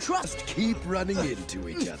 What? Do you trust? Keep running into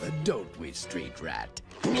each other, don't we, street rat?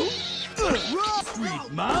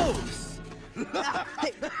 Street mouse!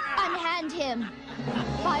 Unhand him!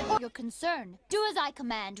 By your concern, do as I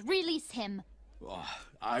command. Release him. Oh,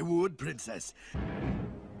 I would, princess.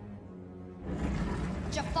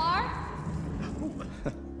 Jafar?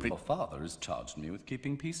 Your father has charged me with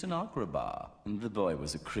keeping peace in Agrabah. The boy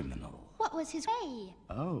was a criminal. What was his way?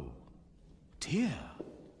 Oh, dear.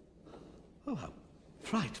 Oh, how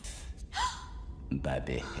frightful. By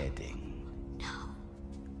beheading.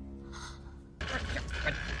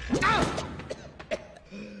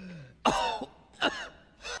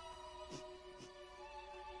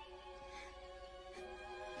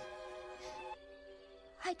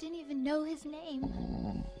 I didn't even know his name.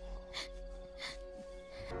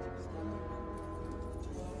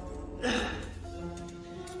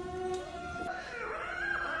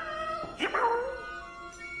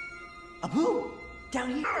 Abu!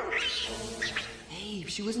 Down here! Hey,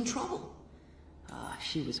 she was in trouble.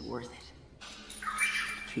 She was worth it.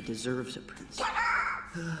 She deserves a prince.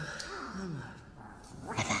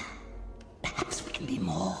 Perhaps we can be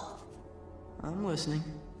more. I'm listening.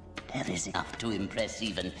 There is enough to impress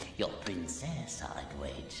even your princess, I'd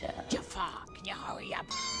wager. Jafar, can you hurry up?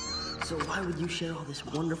 So why would you share all this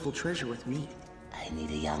wonderful treasure with me? I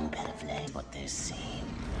need a young pair of legs, what they seem.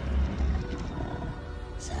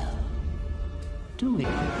 So, do it.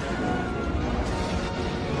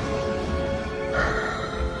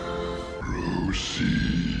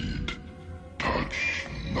 Proceed. Touch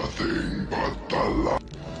nothing but the light.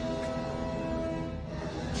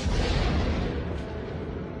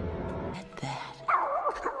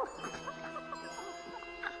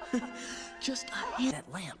 Just a hand.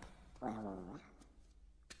 That lamp.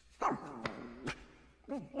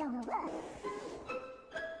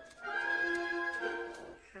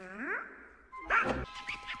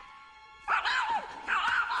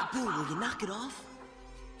 Abu, will you knock it off?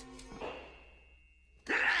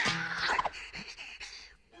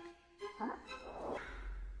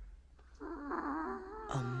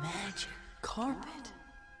 A magic carpet.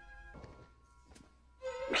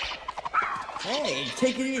 Hey,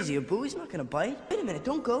 take it easy, Abu. He's not gonna bite. Wait a minute,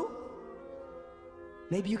 don't go.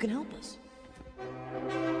 Maybe you can help us.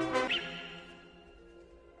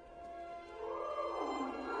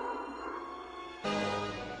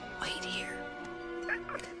 Wait here.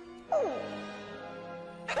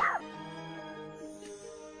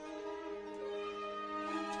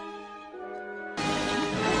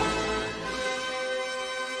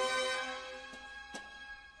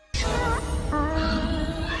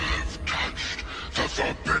 The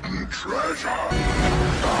forbidden treasure!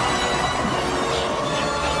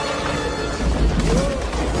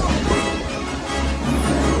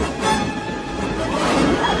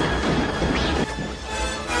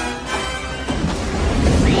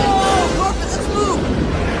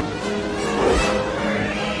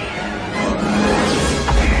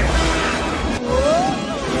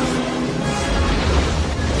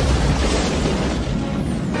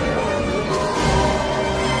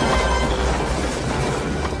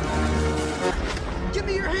 Give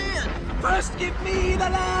me your hand! First, give me the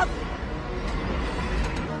lamp!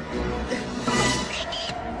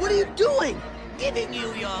 What are you doing? Giving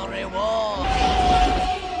you your reward.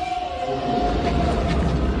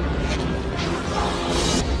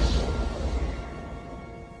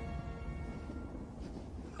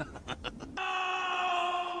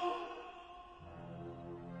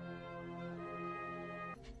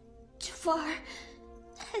 Jafar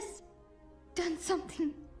has done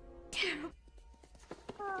something terrible.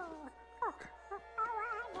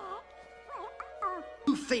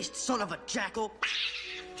 Two-faced son of a jackal!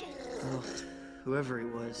 Well, whoever he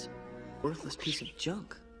was, worthless piece of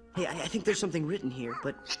junk. Hey, I think there's something written here,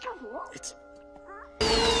 but it's...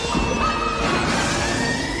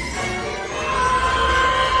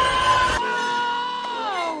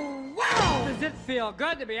 Oh, wow! Does it feel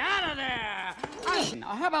good to be out of there?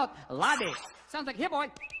 How about Laddie? Sounds like here,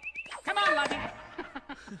 boy. Come on, Laddie.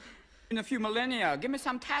 In a few millennia, give me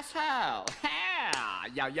some tassel.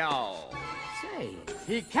 Yo, yo. Say,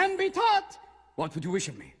 he can be taught. What would you wish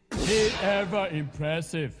of me? Be ever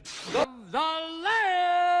impressive. The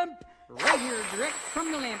lamp! Right here, direct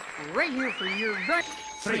from the lamp. Right here for your right.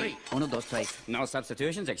 3. One of those plays. No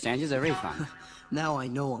substitutions, exchanges, or refund. Now I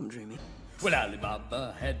know I'm dreaming. Well,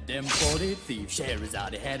 Alibaba had them 40 thieves.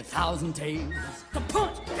 Scheherazade had 1,000 tales. The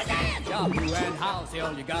punch, the dance, Yahoo and house.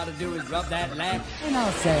 All you gotta do is rub that lamp, and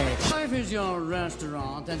I'll say, life is your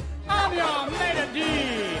restaurant, and I'm your maitre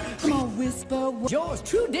d'. Come on, whisper yours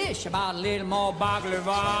true dish about a little more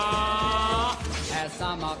baklava. As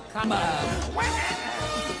some are coming.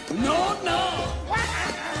 No, no.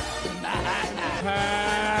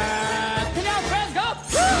 Can y'all friends go?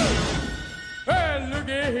 Hey, look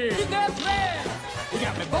at here. Get that man. You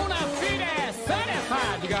got me bona fide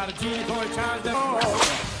certified. You got a genie for a charge that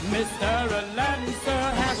Mr. Aladdin,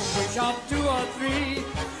 sir, has a wish of 2 or 3.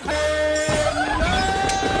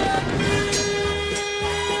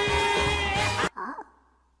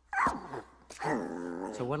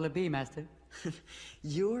 So what'll it be, Master?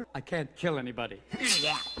 I can't kill anybody.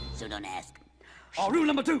 Yeah, so don't ask. Oh, rule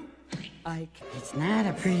number 2. It's not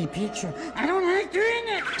a pretty picture. I don't like doing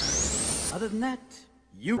it. Other than that,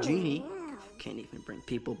 you... Genie can't even bring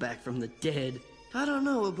people back from the dead. I don't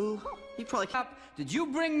know, Abu. You probably... Did you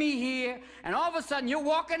bring me here, and all of a sudden you're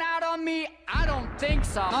walking out on me? I don't think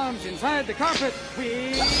so. Arms inside the carpet.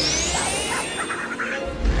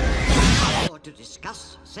 Or to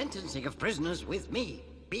discuss sentencing of prisoners with me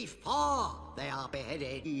before they are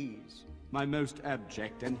beheaded. My most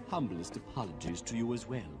abject and humblest apologies to you as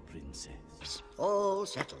well, Princess. All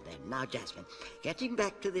settled then. Now, Jasmine, getting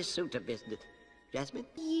back to this suitor business. Jasmine?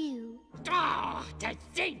 You. Oh, to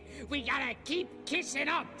think we gotta keep kissing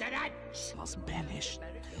up to that... Was banished.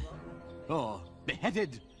 Or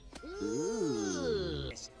beheaded.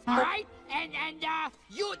 All right, and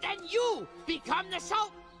you become the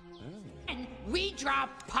Sultan. And we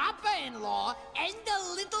drop Papa-in-law and the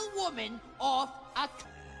little woman off a...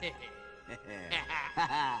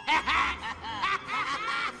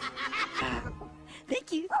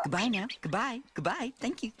 Thank you. Goodbye now. Goodbye. Goodbye.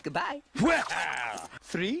 Thank you. Goodbye. Well,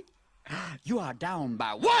 3? You are down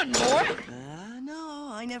by 1, boy. No,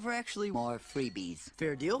 I never actually... More freebies.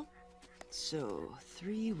 Fair deal? So,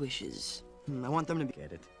 3 wishes. I want them to be...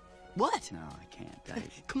 Get it? What? No, I can't.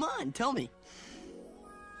 Come on, tell me.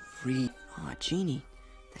 Free. Aw, Genie,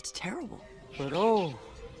 that's terrible. But oh,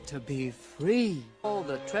 to be free. All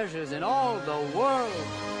the treasures in all the world.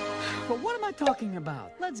 But what am I talking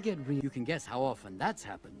about? Let's get real. You can guess how often that's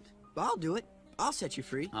happened. I'll do it. I'll set you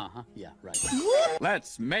free. Uh-huh, yeah, right.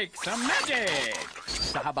 Let's make some magic!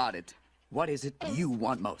 So how about it? What is it you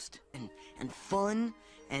want most? And fun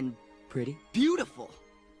and... Pretty? Beautiful.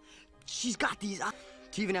 She's got these...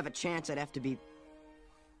 To even have a chance, I'd have to be...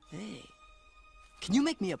 Hey, can you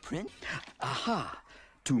make me a prince? Aha!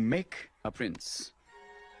 To make a prince.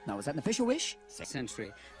 Now, is that an official wish? 6th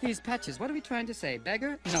century. These patches, what are we trying to say?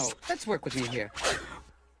 Beggar? No. Let's work with me here.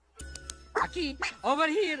 Aki, over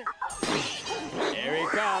here. Here he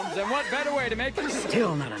comes, and what better way to make it?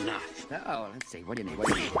 Still not enough. Oh, let's see. What do you need? What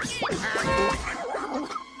do you need?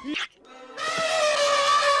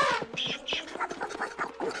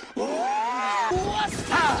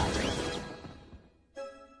 What's up?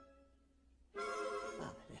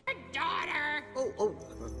 Daughter! Oh,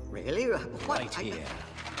 really? What? Right here.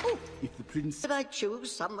 Oh, if the prince... Did I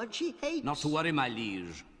choose someone she hates? Not to worry, my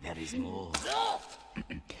liege. There is more.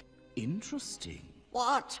 Interesting.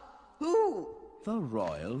 What? Who? The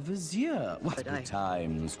royal vizier. What But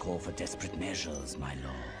times call for desperate measures, my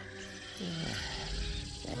lord.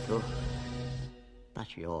 Oh,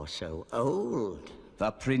 but you're so old.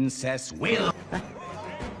 The princess will...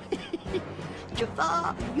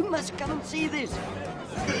 Jafar, you must come and see this.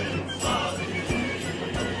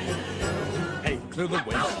 To the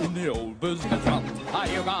west in the old business front. Are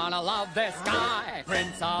you gonna love this guy?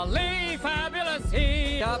 Prince Ali, fabulous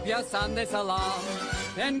he. Up your Sunday salon.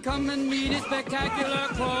 Then come and meet his spectacular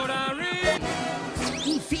coterie.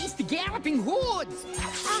 He faced the galloping hordes.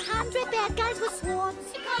 100 bad guys with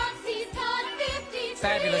swords. Because he's got 50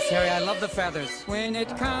 Fabulous, Harry. I love the feathers. When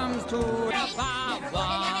it comes to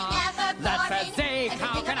that's a Zeke.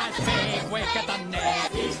 How can I say? Wake at the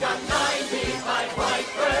neck. He's got 95 white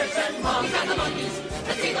birds and monkeys. He's got the monkeys.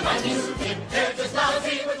 Let's see the monkeys. They're just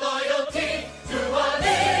lousy with loyalty to a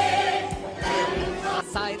lady.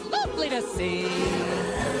 see.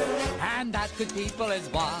 And that good people is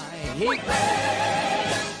why he plays.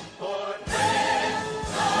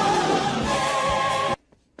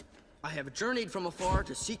 I have journeyed from afar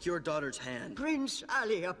to seek your daughter's hand. Prince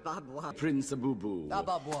Ali Ababwa. Prince Abubu.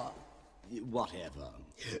 Ababwa. Whatever.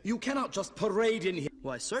 You cannot just parade in here.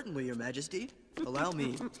 Why, certainly, Your Majesty. Allow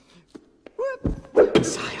me.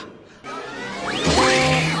 Sire.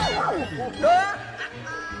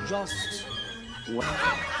 Just...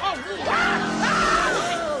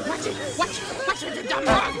 Watch it! Watch it, the dumb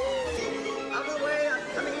dog! Out of the way, I'm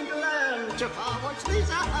coming into land. Jafar, watch this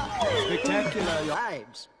out. Spectacular.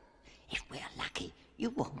 Lives. If we're lucky, you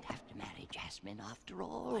won't have to marry Jasmine after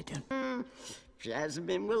all. I don't...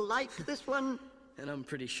 Jasmine will like this one. And I'm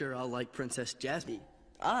pretty sure I'll like Princess Jasmine.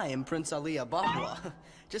 I am Prince Ali Ababwa.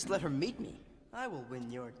 Just let her meet me. I will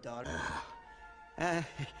win your daughter.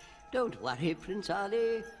 Don't worry, Prince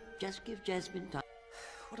Ali. Just give Jasmine time.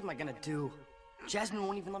 What am I gonna do? Jasmine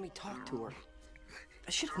won't even let me talk to her.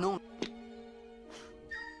 I should have known.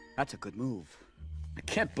 That's a good move. I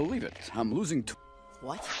can't believe it. I'm losing to...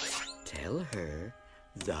 What? Tell her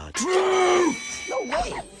the truth! No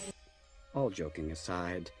way! All joking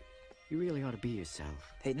aside, you really ought to be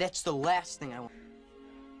yourself. Hey, that's the last thing I want.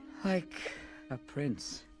 Like a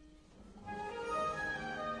prince.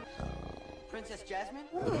 Princess Jasmine?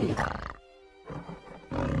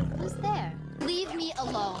 Who's there? Leave me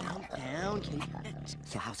alone. Down, kitty.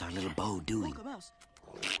 So how's our little beau doing? Look, a mouse.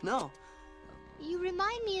 No. You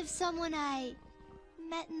remind me of someone I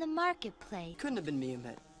met in the marketplace. Couldn't have been me you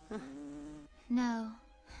met. No.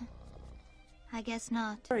 I guess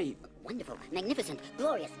not. Very wonderful, magnificent,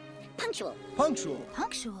 glorious, punctual. Punctual.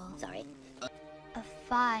 Punctual? Sorry. A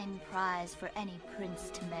fine prize for any prince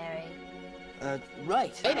to marry.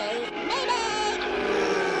 Right. Mayday!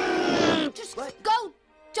 Just go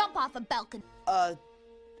jump off a balcony.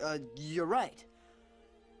 You're right.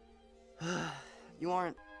 You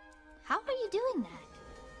aren't... How are you doing that?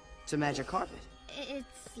 It's a magic carpet.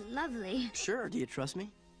 It's lovely. Sure, do you trust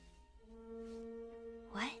me?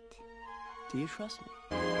 What? Do you trust me?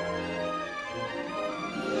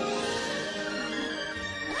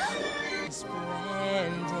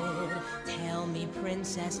 Splendid. Tell me,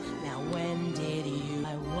 princess, now when did you?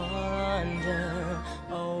 I wonder,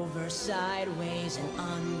 over, sideways, and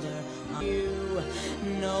under. You,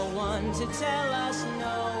 no one to tell us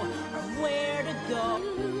no, or where to go.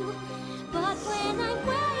 But when I'm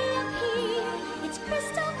way up here, it's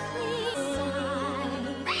crystal clear.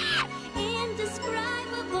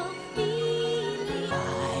 Indescribable feeling.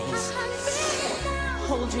 Eyes.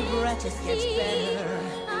 Hold your breath, it gets better.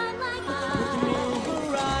 With new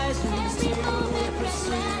horizons to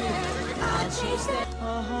pursue, I'll chase that a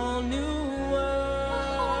whole new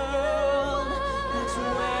world. That's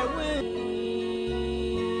where we'll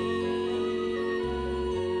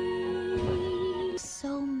be.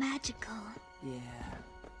 So magical. Yeah.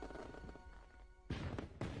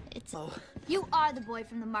 It's... You are the boy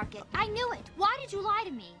from the market. I knew it. Why did you lie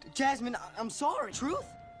to me? Jasmine, I'm sorry. Truth?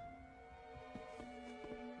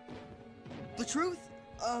 The truth?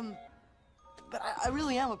 But I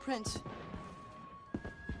really am a prince.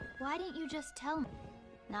 Why didn't you just tell me?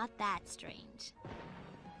 Not that strange.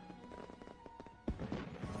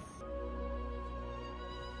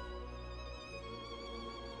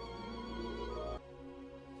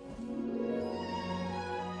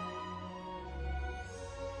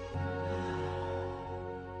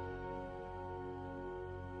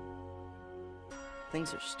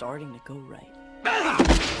 Things are starting to go right.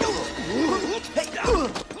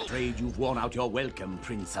 Afraid you've worn out your welcome,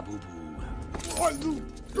 Prince Abubu.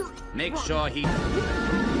 Make sure he...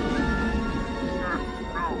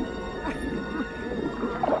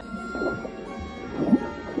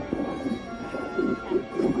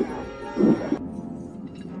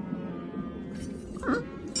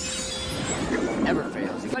 Never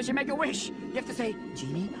fails. Unless you make a wish. You have to say,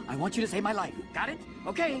 Genie, I want you to save my life. Got it?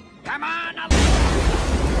 Okay. Come on.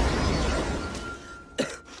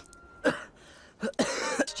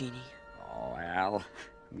 Genie. Oh, Al.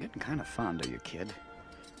 I'm getting kind of fond of you, kid.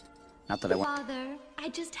 Not that I want... Father, I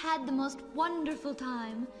just had the most wonderful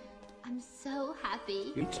time. I'm so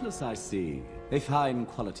happy. Speechless, I see. A fine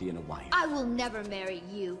quality in a wife. I will never marry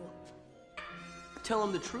you. Tell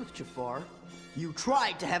him the truth, Jafar. You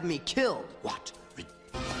tried to have me killed. What?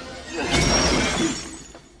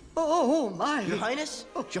 Oh, my. Your Highness,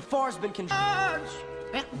 Jafar's been controlled.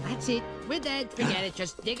 Well, that's it. We're dead. Forget it.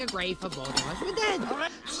 Just dig a grave for both of us. We're dead. All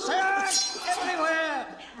right. Search everywhere.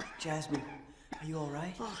 Jasmine, are you all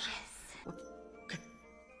right?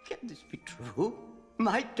 Can this be true?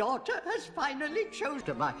 My daughter has finally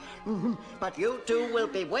chosen my... But you two will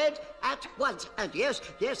be wed at once. And yes,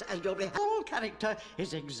 and your whole character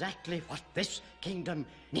is exactly what this kingdom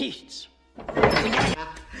needs.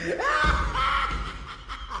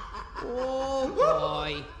 Oh,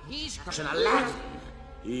 boy. He's An Aladdin.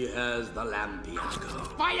 He has the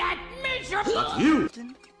Lampiaco. by that miserable... But you...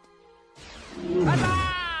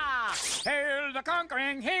 Huzzah! Hail the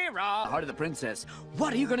conquering hero! Heart of the princess.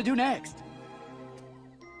 What are you gonna do next?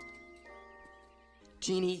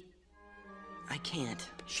 Genie, I can't.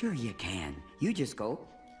 Sure you can. You just go.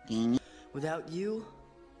 Without you,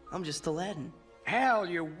 I'm just Aladdin. Hell,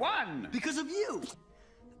 you won! Because of you!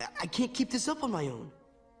 I can't keep this up on my own.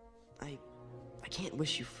 I can't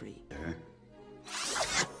wish you free.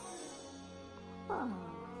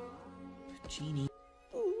 Genie.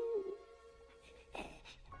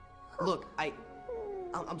 Look,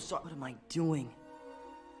 I'm sorry. What am I doing?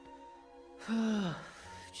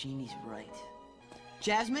 Genie's right.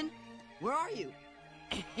 Jasmine, where are you?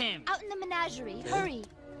 Out in the menagerie. Hurry.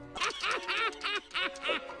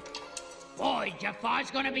 Boy, Jafar's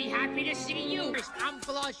gonna be happy to see you. I'm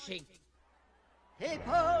blushing.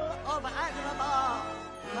 People of Agrabah!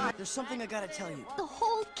 There's something I gotta tell you. The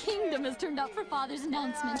whole kingdom has turned out for Father's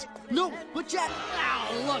announcement. No, but Jack...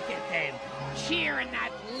 Now look at them, cheering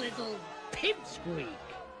that little pipsqueak.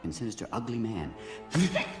 And sinister, ugly man.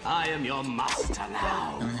 I am your master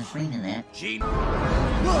now. I'm not afraid of that. Gene...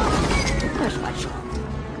 Where's my son?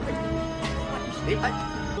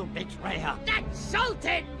 You betrayer. That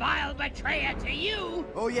sultan vile betrayer to you.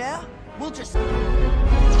 Oh, yeah? We'll just...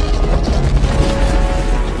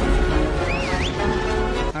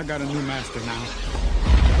 I got a new master now.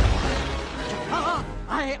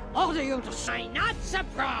 I order you to... I'm not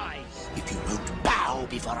surprised. If you won't bow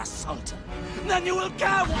before a sultan, then you will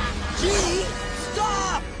go! Genie,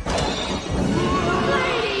 stop!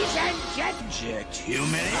 Ladies and gentlemen. Object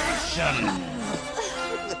humiliation!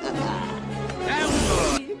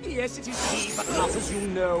 Yes, it is he, but not as you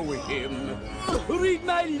know him. Read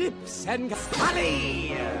my lips and...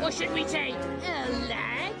 Ali! Or should we say,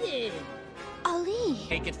 Aladdin? Ali.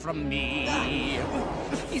 Take it from me.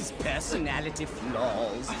 His personality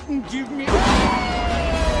flaws. Give me...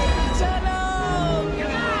 Hello!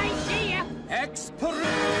 Goodbye, see ya!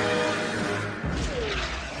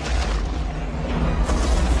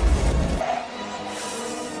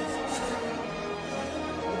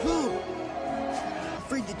 Abu! I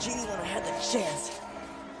freed the genie when I had the chance.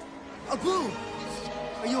 Abu!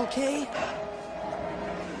 Are you okay?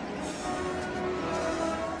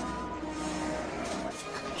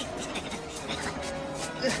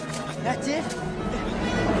 That's it?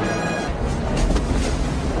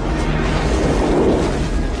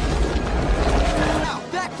 Now,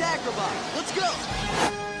 back to Agrabah. Let's go!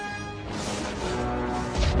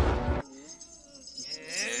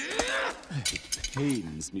 It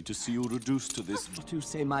pains me to see you reduced to this. What you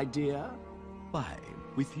say, my dear? Why,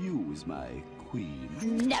 with you as my queen.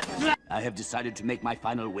 Never. I have decided to make my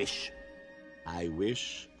final wish. I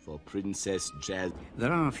wish for Princess Jazz.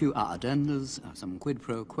 There are a few addendums, some quid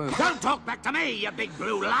pro quo. Don't talk back to me, you big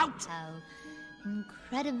blue lout! How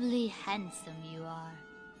incredibly handsome you are.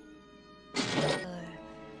 You're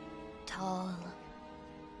tall,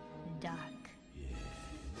 dark.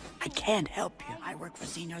 I can't help you. I work for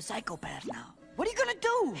Senior Psychopath now. What are you gonna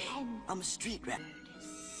do? And I'm a street rat.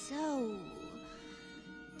 so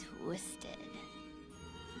twisted.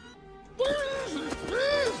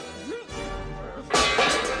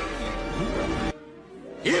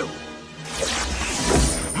 You!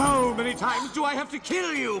 How many times do I have to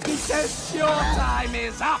kill you? Princess, your time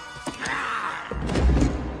is up!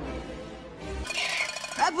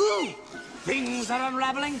 Abu! Things are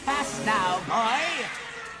unraveling fast now, boy.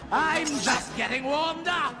 I'm just getting warmed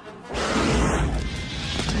up.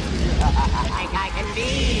 I think I can be.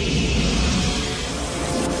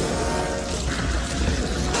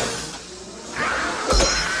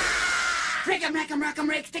 Rake 'em, rack 'em, rock 'em,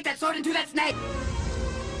 rake. Stick that sword into that snake.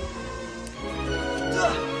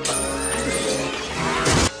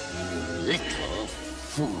 Little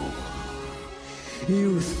fool.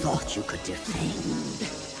 You thought you could defend.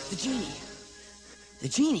 The genie. The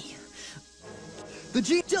genie. The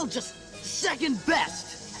genie still just second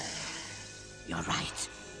best. You're right.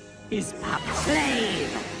 Is Pop slave?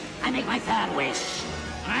 I make my third wish.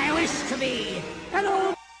 I wish to be an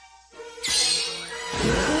old...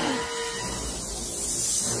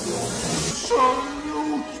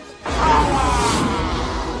 Absolute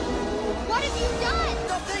What have you done?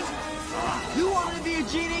 Nothing. You wanted to be a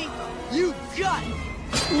genie? You got it.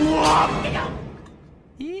 What?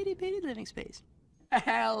 Itty bitty living space.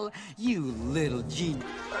 Al, you little genius.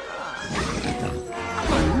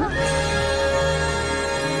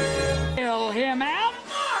 Kill him out.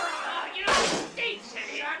 You know, stinks in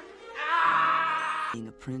here. Being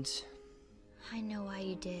a prince? I know why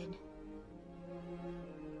you did.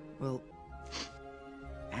 Well,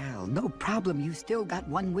 Al, no problem. You still got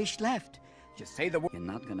one wish left. Just say the word. You're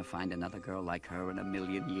not gonna find another girl like her in a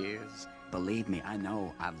million years. Believe me, I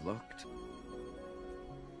know. I've looked.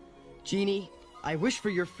 Genie, I wish for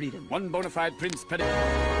your freedom. One bona fide prince petty.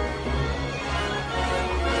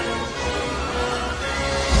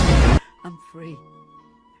 I'm free.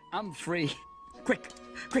 I'm free. Quick,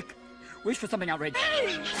 quick. Wish for something outrageous.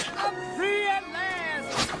 Hey, I'm free at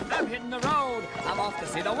last. I'm hitting the road. I'm off to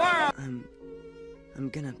see the world. I'm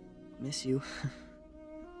gonna miss you.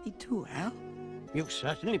 Me too, Al. You've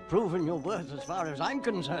certainly proven your worth as far as I'm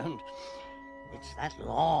concerned. It's that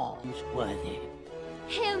law who's worthy.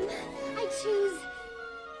 Him. I choose.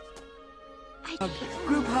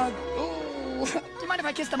 Group hug. Ooh. Do you mind if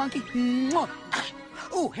I kiss the monkey? Mwah.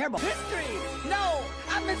 Ooh, hairball. History. No,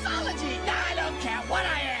 I'm mythology. Nah, I don't care what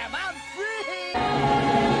I am. I'm free.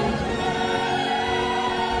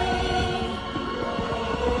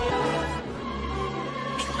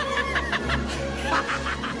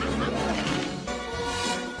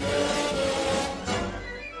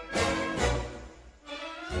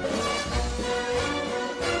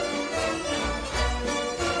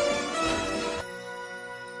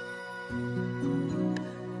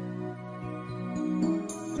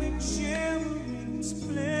 Shimmering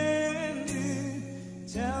splendid,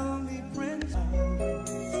 tell me, Prince,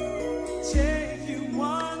 take you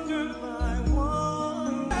wonder by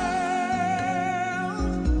wonder,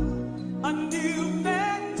 a new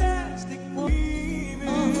fantastic world, a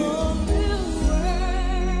whole new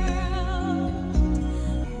world.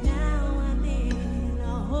 Now I'm in a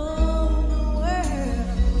whole new world,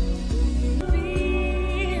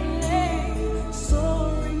 feeling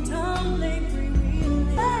soaring, tumbling,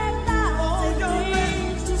 freewheeling.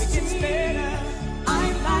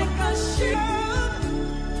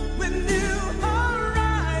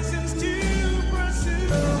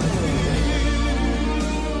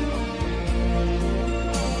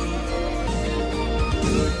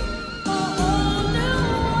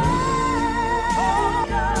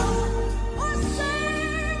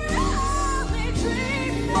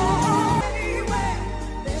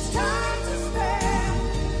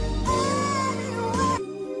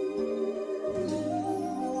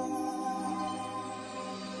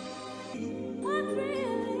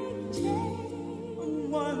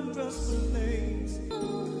 Wondrous things.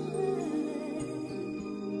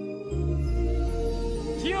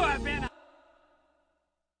 You have been